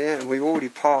far from here, and we've already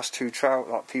passed two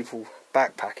people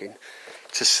backpacking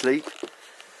to sleep.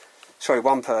 Sorry,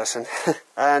 one person.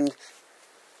 And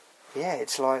yeah,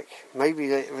 it's like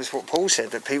maybe it was what Paul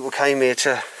said, that people came here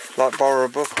to like borrow a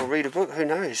book or read a book. Who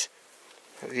knows?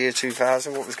 The year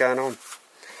 2000, what was going on?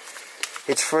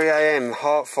 It's 3 AM,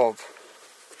 heart fob.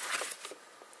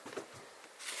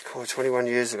 God, 21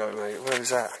 years ago, mate. Where was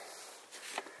that?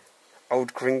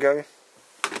 Old Gringo.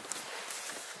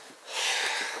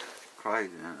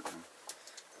 Crazy, isn't it?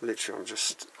 Literally,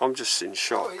 I'm just in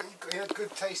shock. Oh, he had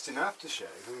good taste in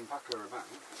aftershave. I mean, pack her about.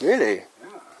 Really?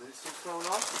 Yeah. Is it still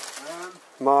going on?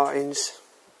 Martins.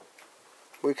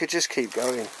 We could just keep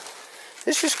going.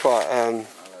 This is quite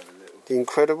The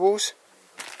Incredibles.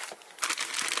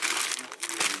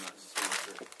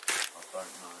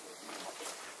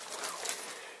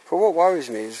 But what worries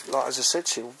me is, like as I said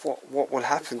to you, what will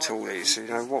happen to all these? You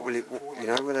know, what will it? You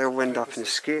know, will they all end up in a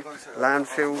skip,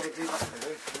 landfill?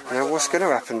 You know, what's going to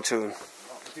happen to them?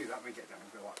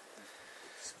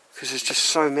 Because there's just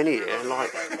so many here.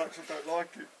 Like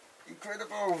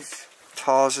Incredibles.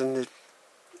 Tarzan, the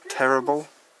Terrible,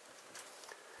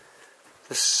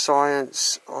 The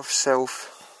Science of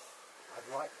Self.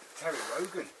 I'd like Terry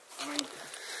Rogan.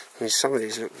 I mean, some of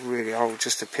these look really old,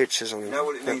 just the pictures on them. You know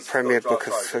what it The means Premier to go Book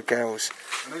drive for Girls.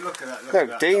 I mean, look at that.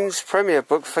 Look, Dean's Premier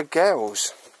Book for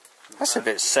Girls. That's a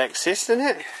bit sexist, isn't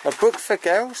it? A book for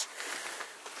girls?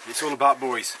 It's all about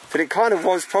boys. But it kind of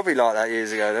was probably like that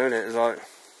years ago, though, isn't it? It was like...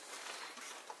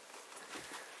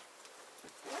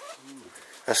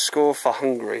 A score for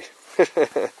Hungary.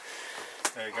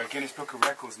 There you go, Guinness Book of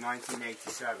Records,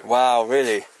 1987. Wow,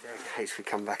 really? In case we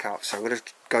come back up. So I'm going to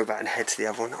go back and head to the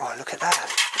other one. Oh, look at that.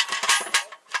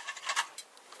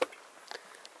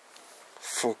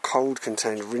 For cold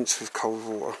container, rinse with cold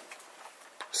water.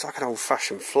 It's like an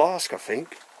old-fashioned flask, I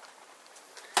think.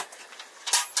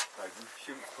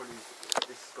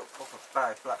 This has got proper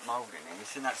bad black mould in it. You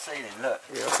seen that ceiling? Look.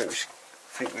 Yeah, I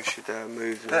think we should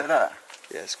move. Look at that.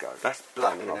 Yeah, let's go. That's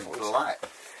black and Down black.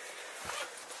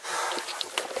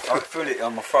 I feel it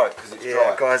on my throat because it's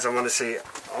dry. Guys, I want to see.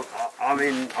 I'm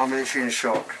literally in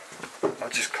shock. I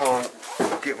just can't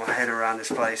get my head around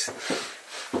this place.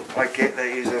 I get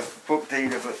that he's a book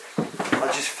dealer, but I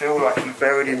just feel like he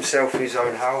buried himself in his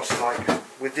own house. Like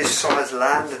with this size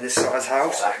land and this size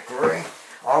house, I agree.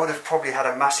 I would have probably had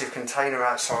a massive container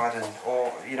outside,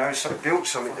 or you know, built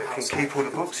something that can keep all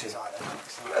the books in.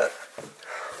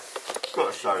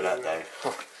 Got to show that, Dave.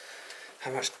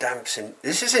 How much damp's in?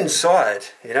 This is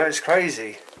inside. You know, it's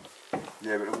crazy.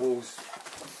 Yeah, but the walls.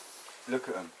 Look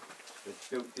at them. They're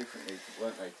built differently,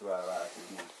 weren't they, to our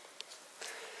houses?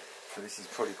 So this is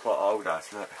probably quite old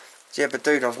house, look. Yeah, but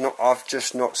dude, I've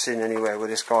just not seen anywhere where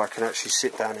this guy can actually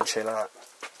sit down and chill out.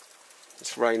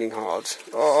 It's raining hard.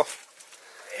 Oh.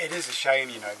 It is a shame,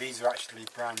 you know, these are actually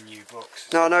brand new books.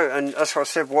 No, and that's what I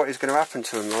said, what is going to happen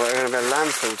to them? Like, they're going to be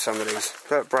landfilled, some of these.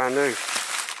 Look, brand new.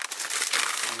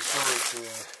 I'm sorry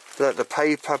to... Look, the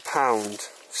paper pound,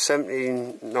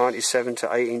 1797 to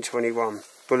 1821.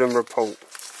 Bullen Report.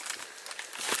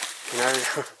 You know,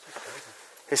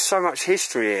 there's so much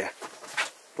history here.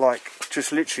 Like,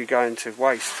 just literally going to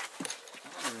waste. I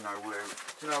don't even know where...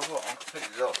 Do you know what? I'm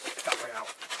completely lost. That way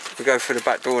out. We go through the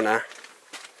back door now.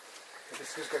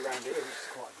 Let's just go round here, which is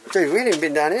quite... Dude, we ain't even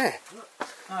been down here.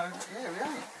 No, yeah, we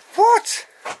ain't. What?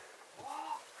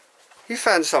 You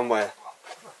found somewhere?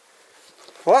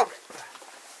 What?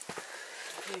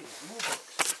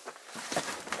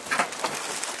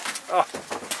 Oh.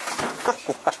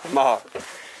 Mark.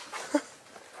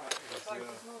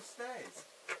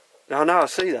 No, I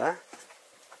see that.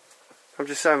 I'm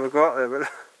just saying we've got there, but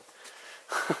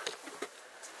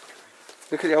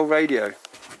look at the old radio.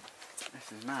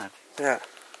 This is mad. Yeah.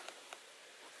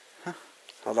 Huh.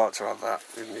 I'd like to have that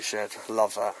in my shed.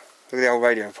 Love that. Look at the old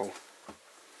radio, Paul.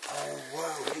 Oh,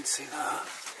 wow, I didn't see that.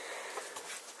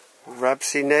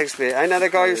 Rabsy Negsby. Ain't that the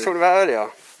guy you was talking about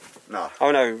earlier? No.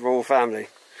 Oh no, Royal Family.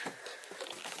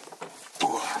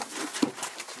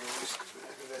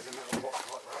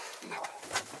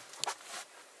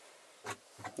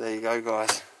 There you go,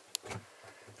 guys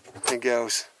and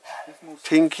girls.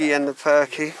 Pinky and the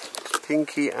Perky.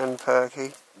 Pinky and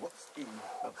Perky. What's in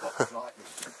a box like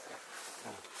this?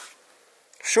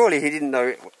 Surely he didn't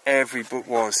know what every book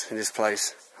was in this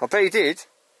place. I bet he did.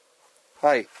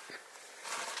 Hey.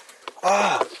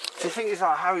 Ah, do you think it's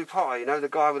like Harry Potter, you know, the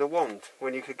guy with a wand?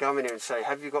 When you could go in here and say,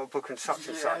 have you got a book and such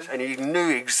and such? And he knew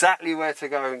exactly where to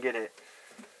go and get it.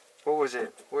 What was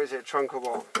it? What is it? Trunk or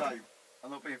what? No,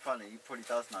 I'm not being funny. He probably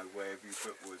does know where every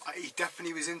book was. He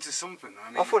definitely was into something.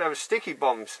 I mean, I thought they were sticky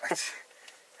bombs.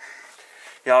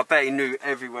 Yeah, I bet he knew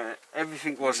everywhere.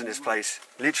 Everything was in this place.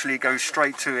 Literally go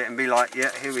straight to it and be like, yeah,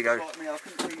 here we go. Like me, I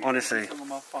couldn't see Honestly. song on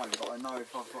my phone, but I know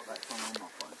if I've got that song on my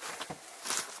phone.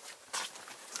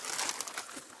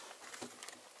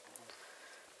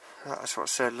 That's what I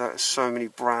said, look, there's so many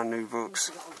brand new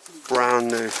books. Brand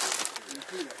new.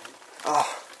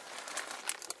 Oh.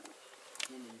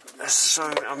 There's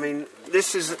so, I mean,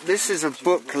 this is a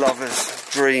book lover's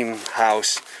dream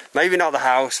house. Maybe not the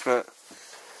house, but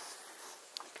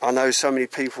I know so many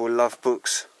people who love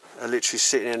books are literally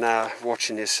sitting in there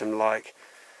watching this and like,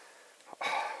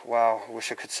 oh, wow, I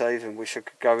wish I could save them. Wish I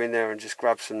could go in there and just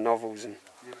grab some novels. And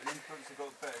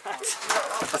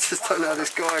I just don't know how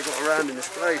this guy got around in this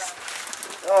place.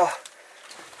 Oh.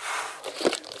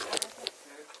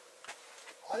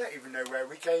 I don't even know where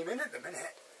we came in at the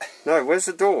minute. No, where's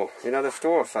the door? You know the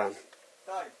door I found.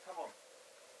 Dave, come on.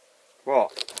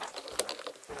 What?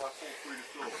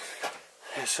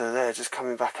 Yeah, so they're just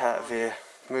coming back out of here,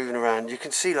 moving around. You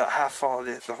can see like how far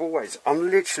the hallways. I'm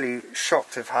literally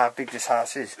shocked of how big this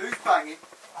house is. Who's banging?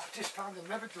 I've just found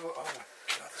another door. Oh my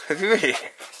God. Have you really? It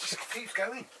just keeps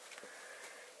going. It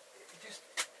just...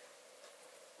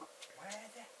 Where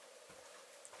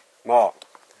the... Mark.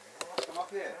 Come up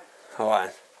here. Alright.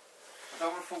 I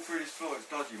don't want to fall through this floor, it's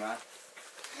dodgy, man.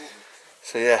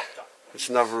 So yeah, it's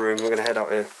another room. We're going to head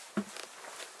up here.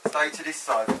 Stay to this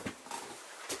side.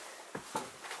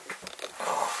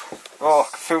 Oh, I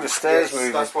can feel the stairs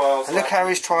moving. That's why I was and look how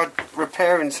he's tried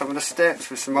repairing some of the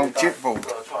steps with some old jip board. I've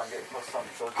got to try and get across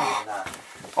something dodgy than that.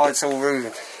 Oh, it's all ruined.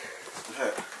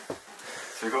 Look.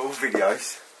 So we've got all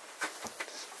videos.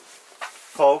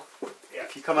 Paul, yeah.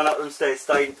 If you're coming up them stairs,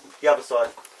 stay the other side.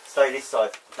 Stay this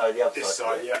side. No, the other This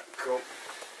side. side, yeah, cool.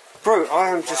 Bro, I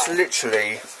am just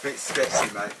literally... It's a bit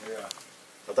sketchy, mate. Yeah.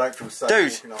 I don't feel safe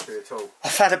Dude. walking up here at all.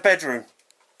 I've had a bedroom.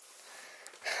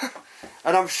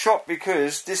 And I'm shocked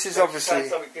because this is obviously...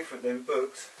 something different than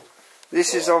books.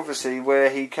 This is obviously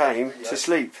where he came to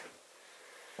sleep.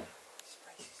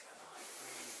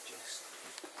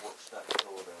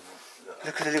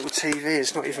 Look at the little TV,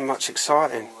 it's not even much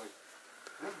exciting.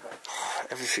 Oh,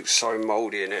 everything's so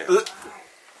mouldy in it.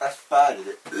 That's bad, is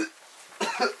it?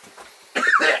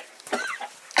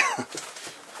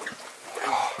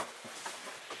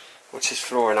 What's this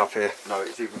flooring up here? No,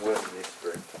 it's even worse than this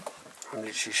room. I'm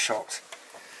literally shocked.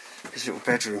 His little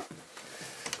bedroom.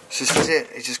 So this is it.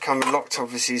 He just come and locked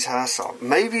obviously his house up.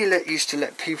 Maybe he used to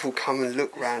let people come and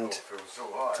look round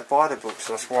to buy the books.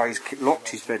 That's why he's locked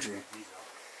his bedroom.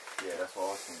 Yeah, that's what I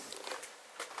was thinking.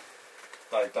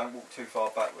 Dave, don't walk too far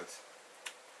backwards.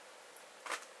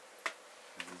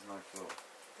 There's no floor.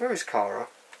 Where is Cara?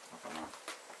 I don't know.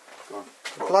 Go on.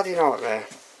 Swap. Bloody nightmare.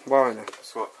 Worrying her.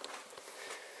 Swap.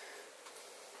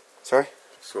 Sorry?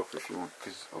 Swap if you want,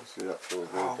 because obviously that floor is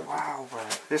really Oh wow, bro.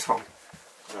 This one.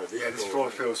 No, Yeah, this floor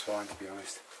feels fine, to be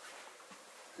honest.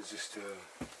 It's just...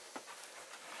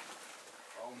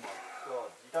 Oh my God,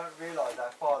 you don't realise how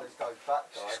far this goes back,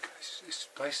 guys. This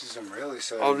place is unreal.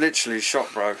 It's, I'm literally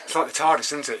shocked, bro. it's like the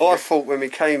TARDIS, isn't it? I thought when we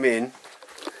came in,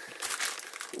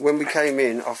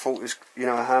 I thought it was, you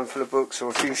know, a handful of books or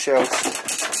a few shelves.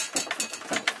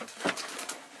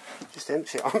 Just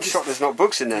empty. I'm shocked there's not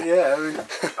books in there. Yeah, I mean,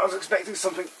 I was expecting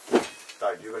something.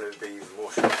 Dave, you're going to be even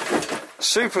more shocked.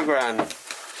 Super grand.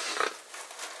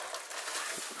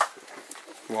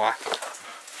 Why?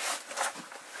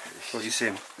 What you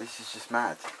seeing? This is just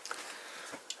mad.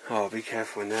 Oh, be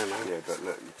careful in there, man. Yeah, but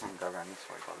look, you can't go around this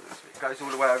way by the looks of it. It goes all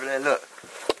the way over there, look.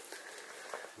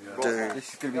 Yeah. Dude. This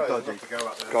is going to be dodgy. To go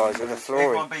up there. Guys, with the flooring.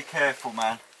 Everyone be careful,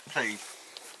 man. Please.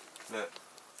 Look.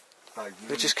 Dave,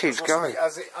 It just keeps going.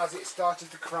 As it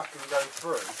started to crack and go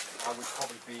through, I would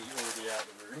probably be already out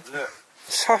of the room. Look.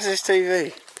 The size of this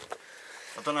TV.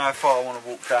 I don't know how far I want to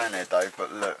walk down there, Dave,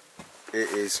 but look.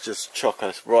 It is just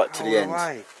chocker right to the end.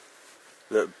 Way.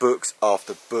 Look, books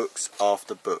after books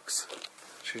after books.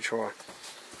 Should we try?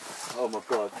 Oh my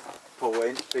God. Paul,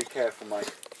 be careful, mate.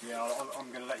 Yeah, I'm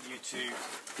going to let you two...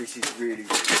 This is really...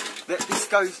 Look, this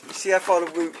goes... You see how far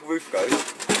the roof goes?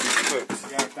 These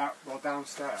books. Yeah, well,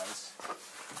 downstairs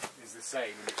is the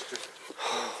same, and it's just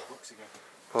going to books again.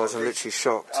 Guys, I'm literally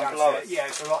shocked. Downstairs, yeah,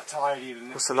 it's a lot tidier than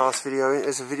this. What's the last video?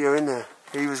 There's a video in there.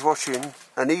 He was watching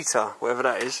Anita, whatever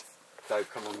that is. Dave,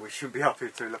 come on, we shouldn't be up here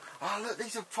too long. Oh, look,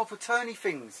 these are proper turny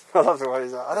things. I love the way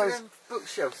he's like, I Look don't... at them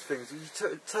bookshelf things, you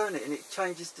turn it and it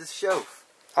changes the shelf.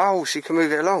 Oh, so you can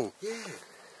move it along? Yeah.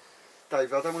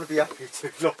 Dave, I don't want to be up here too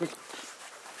long.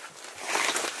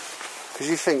 Because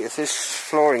you think if this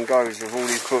flooring goes with all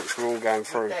these books we're all going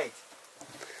through. Dead.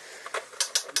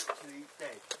 Literally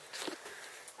dead.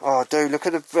 Oh, dude, look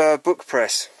at the book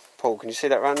press. Paul, can you see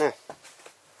that right there?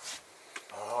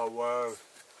 Oh, whoa.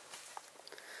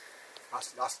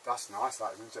 That's nice,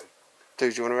 that, isn't it?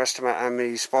 Dude, do you want to estimate how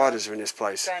many spiders are in this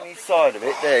place? Down the side of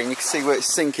it there, and you can see where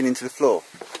it's sinking into the floor.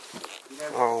 You know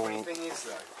Oh. what the thing is,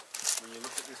 though? When you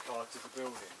look at this part of the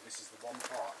building, this is the one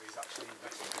part that is actually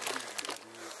invested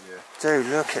in. Yeah. Dude,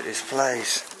 look at this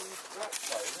place. Look,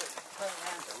 turn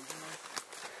around,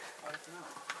 though, open up.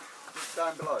 Look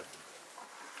down below.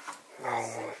 Oh,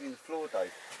 Sinking in the floor,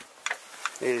 Dave.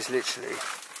 it is literally...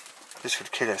 This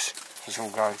would kill us. This all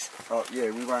goes. Oh, yeah,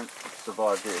 we won't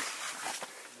survive this.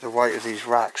 The weight of these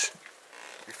racks.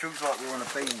 It feels like we're on a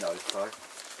beam, though, so.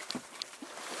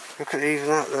 Look at even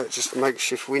that, look, just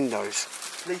makeshift windows.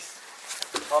 Please,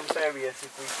 I'm serious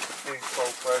if we do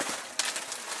fall through.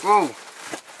 Whoa!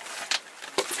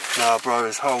 Nah, bro,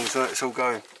 there's holes, look, it's all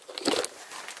going.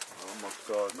 Oh my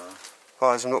god, man.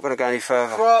 Guys, I'm not going to go any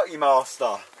further. Karate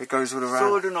master. It goes all around.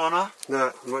 Sword and honour.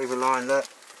 No, I'm not even lying, look.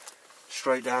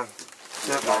 Straight down.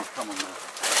 No, Oh, come on, man.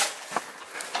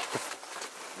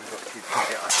 We've got kids to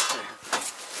get us too.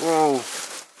 Whoa!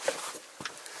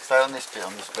 Stay on this bit,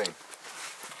 on this beam.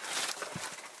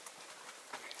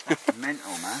 That's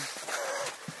mental, man.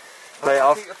 Mate,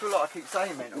 I feel like I keep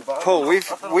saying mental, but Paul, we've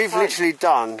I literally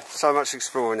done so much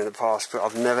exploring in the past, but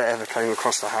I've never ever came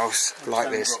across the house like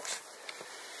this.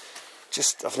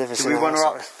 Just, I've never Do seen we a want house to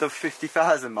like up this. the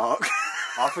 50,000 mark?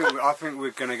 I think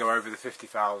we're going to go over the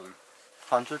 50,000.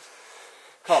 100?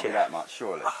 Can't be Yeah. that much,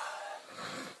 surely.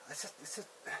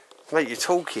 Mate, you're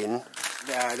talking.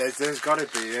 Yeah, there's got to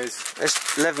be. There's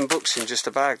 11 books in just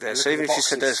a bag there, so Look at even the if you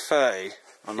said boxes. there's 30,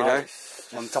 I you know.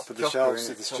 it's on just top of the chocker, shelves,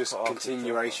 innit? it's Chocker just after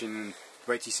continuation and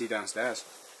wait till you see downstairs.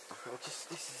 chocker.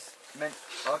 This is meant.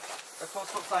 I can't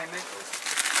stop saying mental.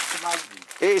 It's amazing.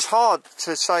 It is hard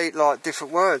to say like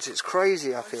different words, it's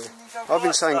crazy up here. I've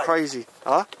been saying crazy.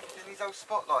 Huh? These old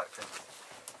spotlight things.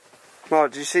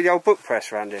 Mark, did you see the old book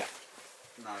press around here?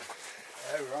 No.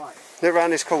 Oh, right. Look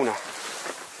round this corner.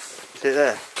 See it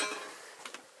there?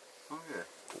 Oh yeah.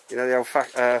 You know the old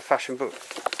fashion book?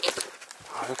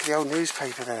 Oh, look at the old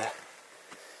newspaper there.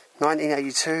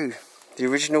 1982. The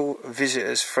original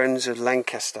visitors, Friends of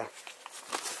Lancaster.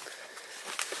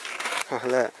 Oh,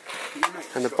 look.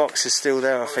 And the box is still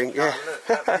there, I think, yeah.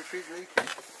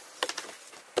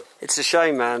 It's a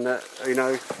shame, man, that, you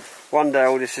know, one day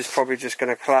all this is probably just going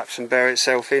to collapse and bear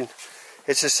itself in.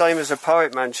 It's the same as the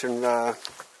Poet Mansion. The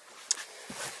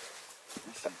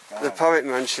Poet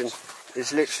Mansion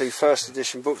is literally first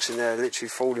edition books in there, literally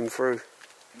falling through.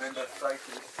 Remember, stay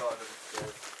to this side of the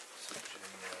stairs.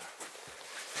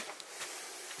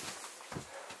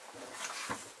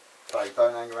 Dave,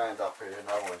 don't hang around up here,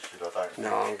 no one should, I don't think.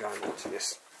 No, I'm going into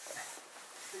this.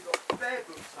 You've got bare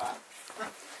books, man.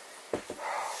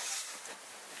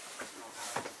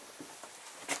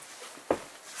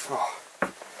 Oh.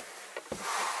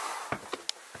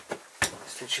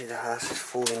 It's literally the house is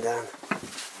falling down. You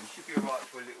should be alright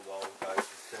for a little while, Dave.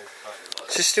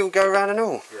 Does it still go around and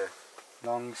all? Yeah.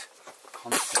 Long's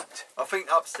concept. I think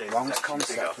upstairs. Long's is actually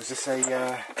concept. bigger. Was this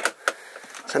a...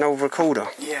 It's an old recorder.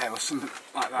 yeah, or something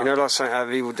like that. You know, like something out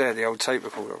of Evil Dead, the old tape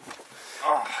recorder.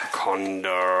 Oh,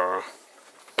 Condor.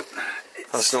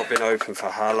 That's not been open for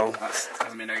how long? that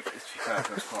hasn't been open. To be fair,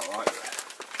 that's quite right.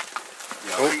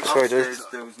 Yeah, Oh, I think sorry, dude. upstairs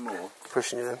there was more.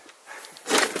 Pushing you then.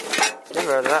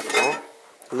 Never heard of that before.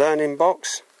 Learning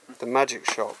box, the magic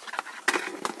shop.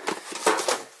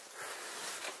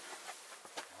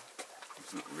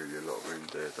 There's not really a lot of room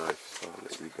there, Dave, so I'll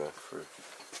let you go through.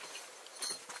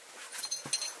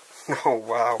 Oh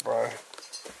wow, bro.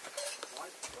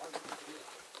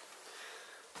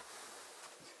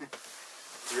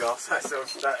 We asked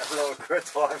ourselves that a lot of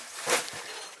times.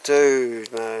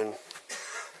 Dude, man.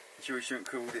 Sure we shouldn't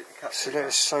call it the cat So food there's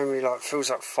house? so many, like, feels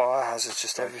like fire hazards,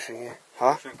 just everything here.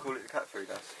 Huh? Shouldn't call it the cat food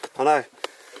house. I know.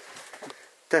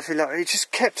 Definitely, like, it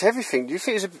just kept everything. Do you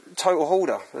think it's a total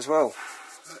hoarder as well?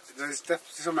 There's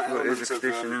definitely some Well, it elements is a of...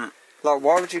 tradition, isn't it? Like,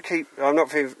 why would you keep, I'm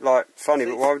not being, like, funny,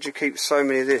 but why would you keep so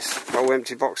many of this? Whole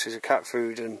empty boxes of cat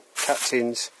food and cat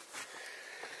tins.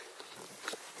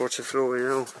 Watch the floor, you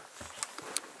know.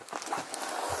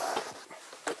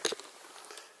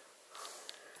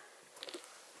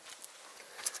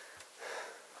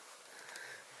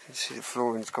 You can see the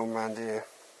flooring's gone round here.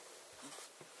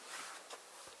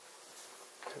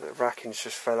 The rackings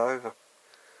just fell over.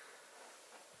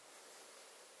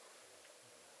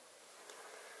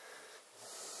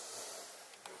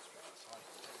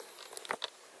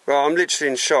 Well, I'm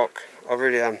literally in shock. I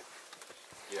really am.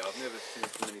 Yeah, I've never seen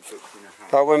so many books in a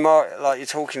house. Like when Mark, like you're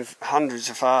talking hundreds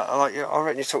of thousands, like I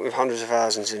reckon you're talking hundreds of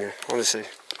thousands in here, honestly.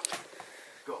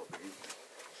 Got to be.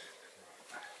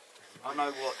 I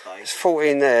know what they. It's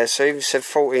 14 there, so even said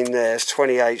 14 there, it's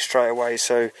 28 straight away.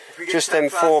 So just them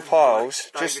 4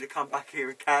 piles, just to come back here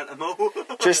and count them all.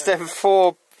 just them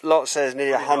 4 lots there's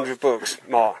nearly 100 books,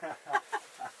 Mark.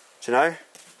 Do you know?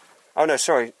 Oh no,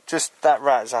 sorry, just that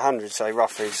rat's 100, say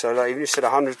roughly. So like even you said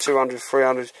 100, 200,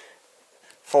 300,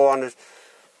 400,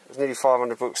 there's nearly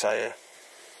 500 books out here.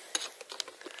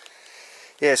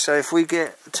 Yeah, so if we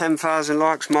get 10,000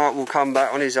 likes, Mark will come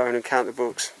back on his own and count the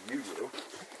books. You will.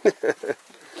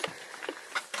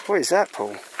 What is that,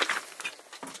 Paul?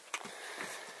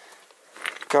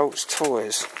 Galt's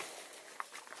Toys.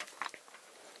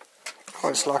 Oh,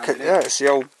 it's like a, yeah, it's the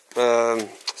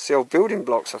old building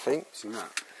blocks, I think. Seen that?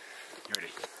 You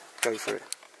ready? Go for it.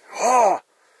 Oh!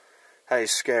 That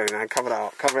is scary, man. Cover that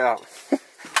up. Cover it up. I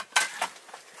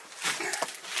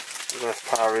don't know if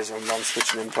power is on. I'm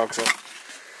switching them plugs up.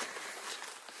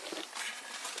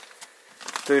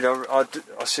 Dude, I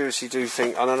seriously do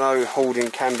think, and I know hoarding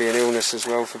can be an illness as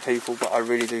well for people, but I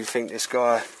really do think this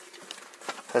guy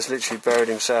has literally buried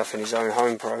himself in his own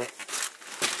home, bro.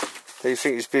 Do you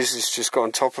think his business just got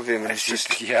on top of him and it's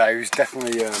just... Yeah, he was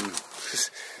definitely...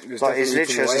 like he's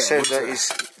literally, as I said, that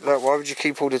he's... Look, why would you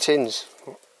keep all the tins?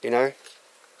 You know?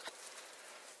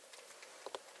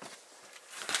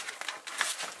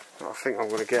 I think I'm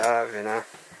going to get out of here now.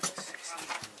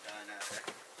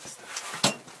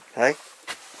 Hey?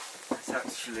 It's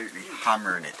absolutely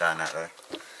hammering it down out there.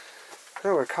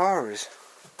 Look where Cara is.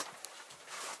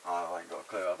 Oh, I ain't got a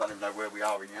clue. I don't even know where we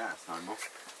are in the house no more.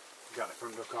 You got the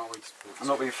front door, can't we? I'm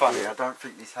not being funny. I don't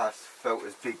think this house felt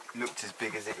as big, looked as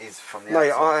big as it is from the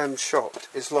Mate, outside. I am shocked.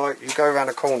 It's like you go around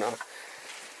a corner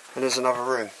and there's another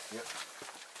room. Yep.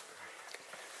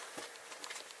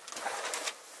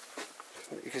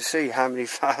 You can see how many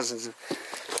thousands of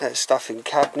stuff in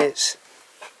cabinets.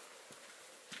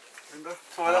 Remember?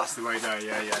 Oh, that's the way there,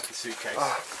 yeah, the suitcase.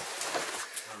 Oh.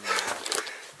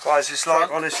 Guys, it's like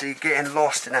honestly getting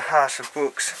lost in a house of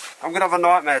books. I'm going to have a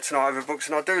nightmare tonight over books,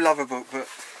 and I do love a book, but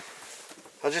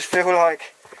I just feel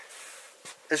like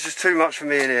there's just too much for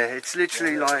me in here. It's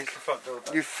literally like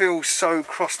you feel so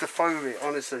claustrophobic,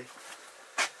 honestly.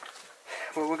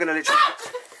 But we're going to literally...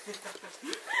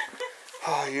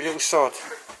 Oh, you little sod.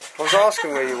 I was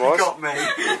asking where you was. You got me.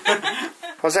 I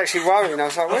was actually worrying. I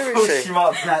was like, where is he? You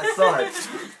might have been outside.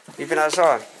 You've been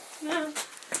outside? No.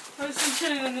 I was just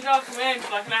chilling in the dark on my own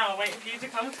for like an hour waiting for you to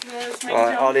come to the main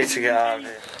Right, job. I need to get out of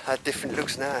here. How different it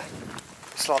looks now.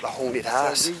 It's like the haunted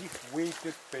house. So we've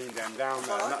just been down there.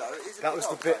 That was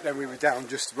the bit then we were down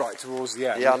just right towards the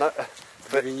end. Yeah, I know.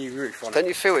 But a new roof on Don't it.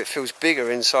 you feel it feels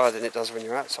bigger inside than it does when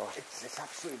you're outside? It's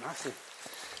absolutely massive.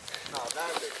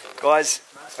 Guys,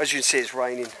 as you can see, it's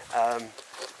raining.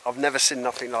 I've never seen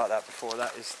nothing like that before.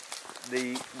 That is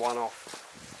the one-off.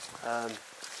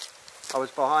 I was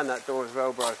behind that door as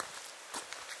well, bro.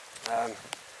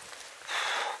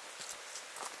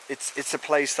 It's a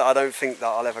place that I don't think that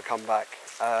I'll ever come back.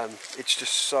 It's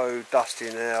just so dusty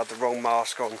in there. I had the wrong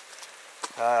mask on.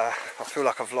 I feel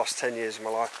like I've lost 10 years of my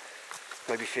life,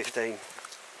 maybe 15.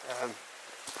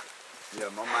 Yeah,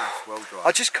 my mouth's well dry.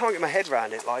 I just can't get my head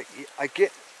around it. Like, I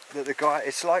get that the guy,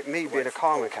 it's like me being a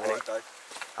car mechanic.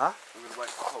 Huh? I'm going to wait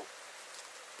for Paul.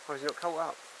 Oh, he's not caught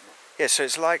up? Yeah, so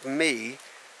it's like me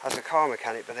as a car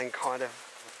mechanic, but then kind of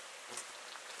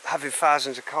having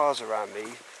thousands of cars around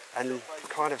me and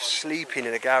kind of sleeping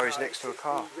in a garage next to a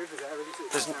car.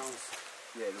 There's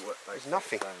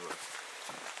nothing.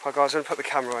 Hi guys, I'm going to put the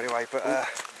camera anyway, but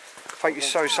thank you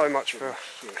so much for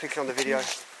clicking on the video.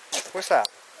 What's that?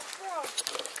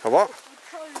 A what?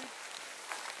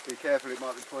 Be careful, it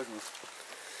might be poisonous.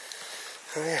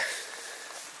 Oh yeah.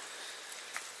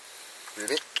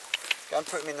 Really? Go and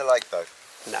put him in the lake though.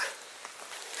 Nah.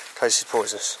 Case is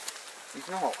poisonous. He's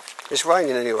not. It's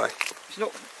raining anyway. He's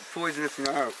not poisonous in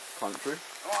our country.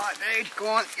 Alright dude, go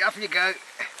on, off you go.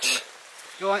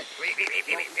 Go on.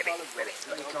 You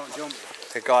can't jump.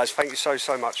 Hey guys, thank you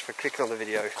so much for clicking on the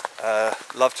video.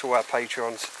 Love to all our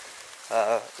Patreons.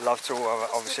 Love to all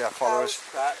obviously our followers.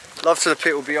 Love to the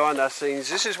people behind our scenes.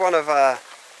 This is one of our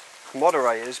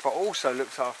moderators, but also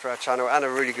looks after our channel and a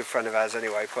really good friend of ours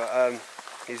anyway. But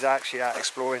he's actually out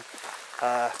exploring.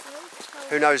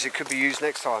 Who knows, it could be used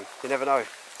next time. You never know.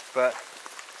 But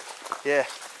yeah,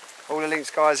 all the links,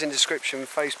 guys, in description.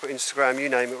 Facebook, Instagram, you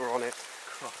name it, we're on it.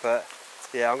 But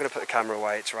Yeah, I'm going to put the camera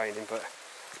away, it's raining, but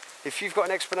if you've got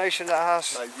an explanation of that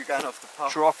house, No, you're going off the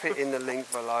path. drop it in the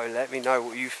link below. Let me know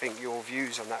what you think, your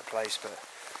views on that place. But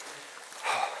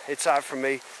it's out from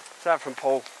me, it's out from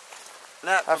Paul,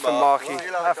 out from Marky,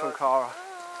 out from Cara.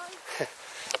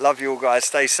 Love you all guys,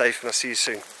 stay safe and I'll see you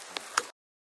soon.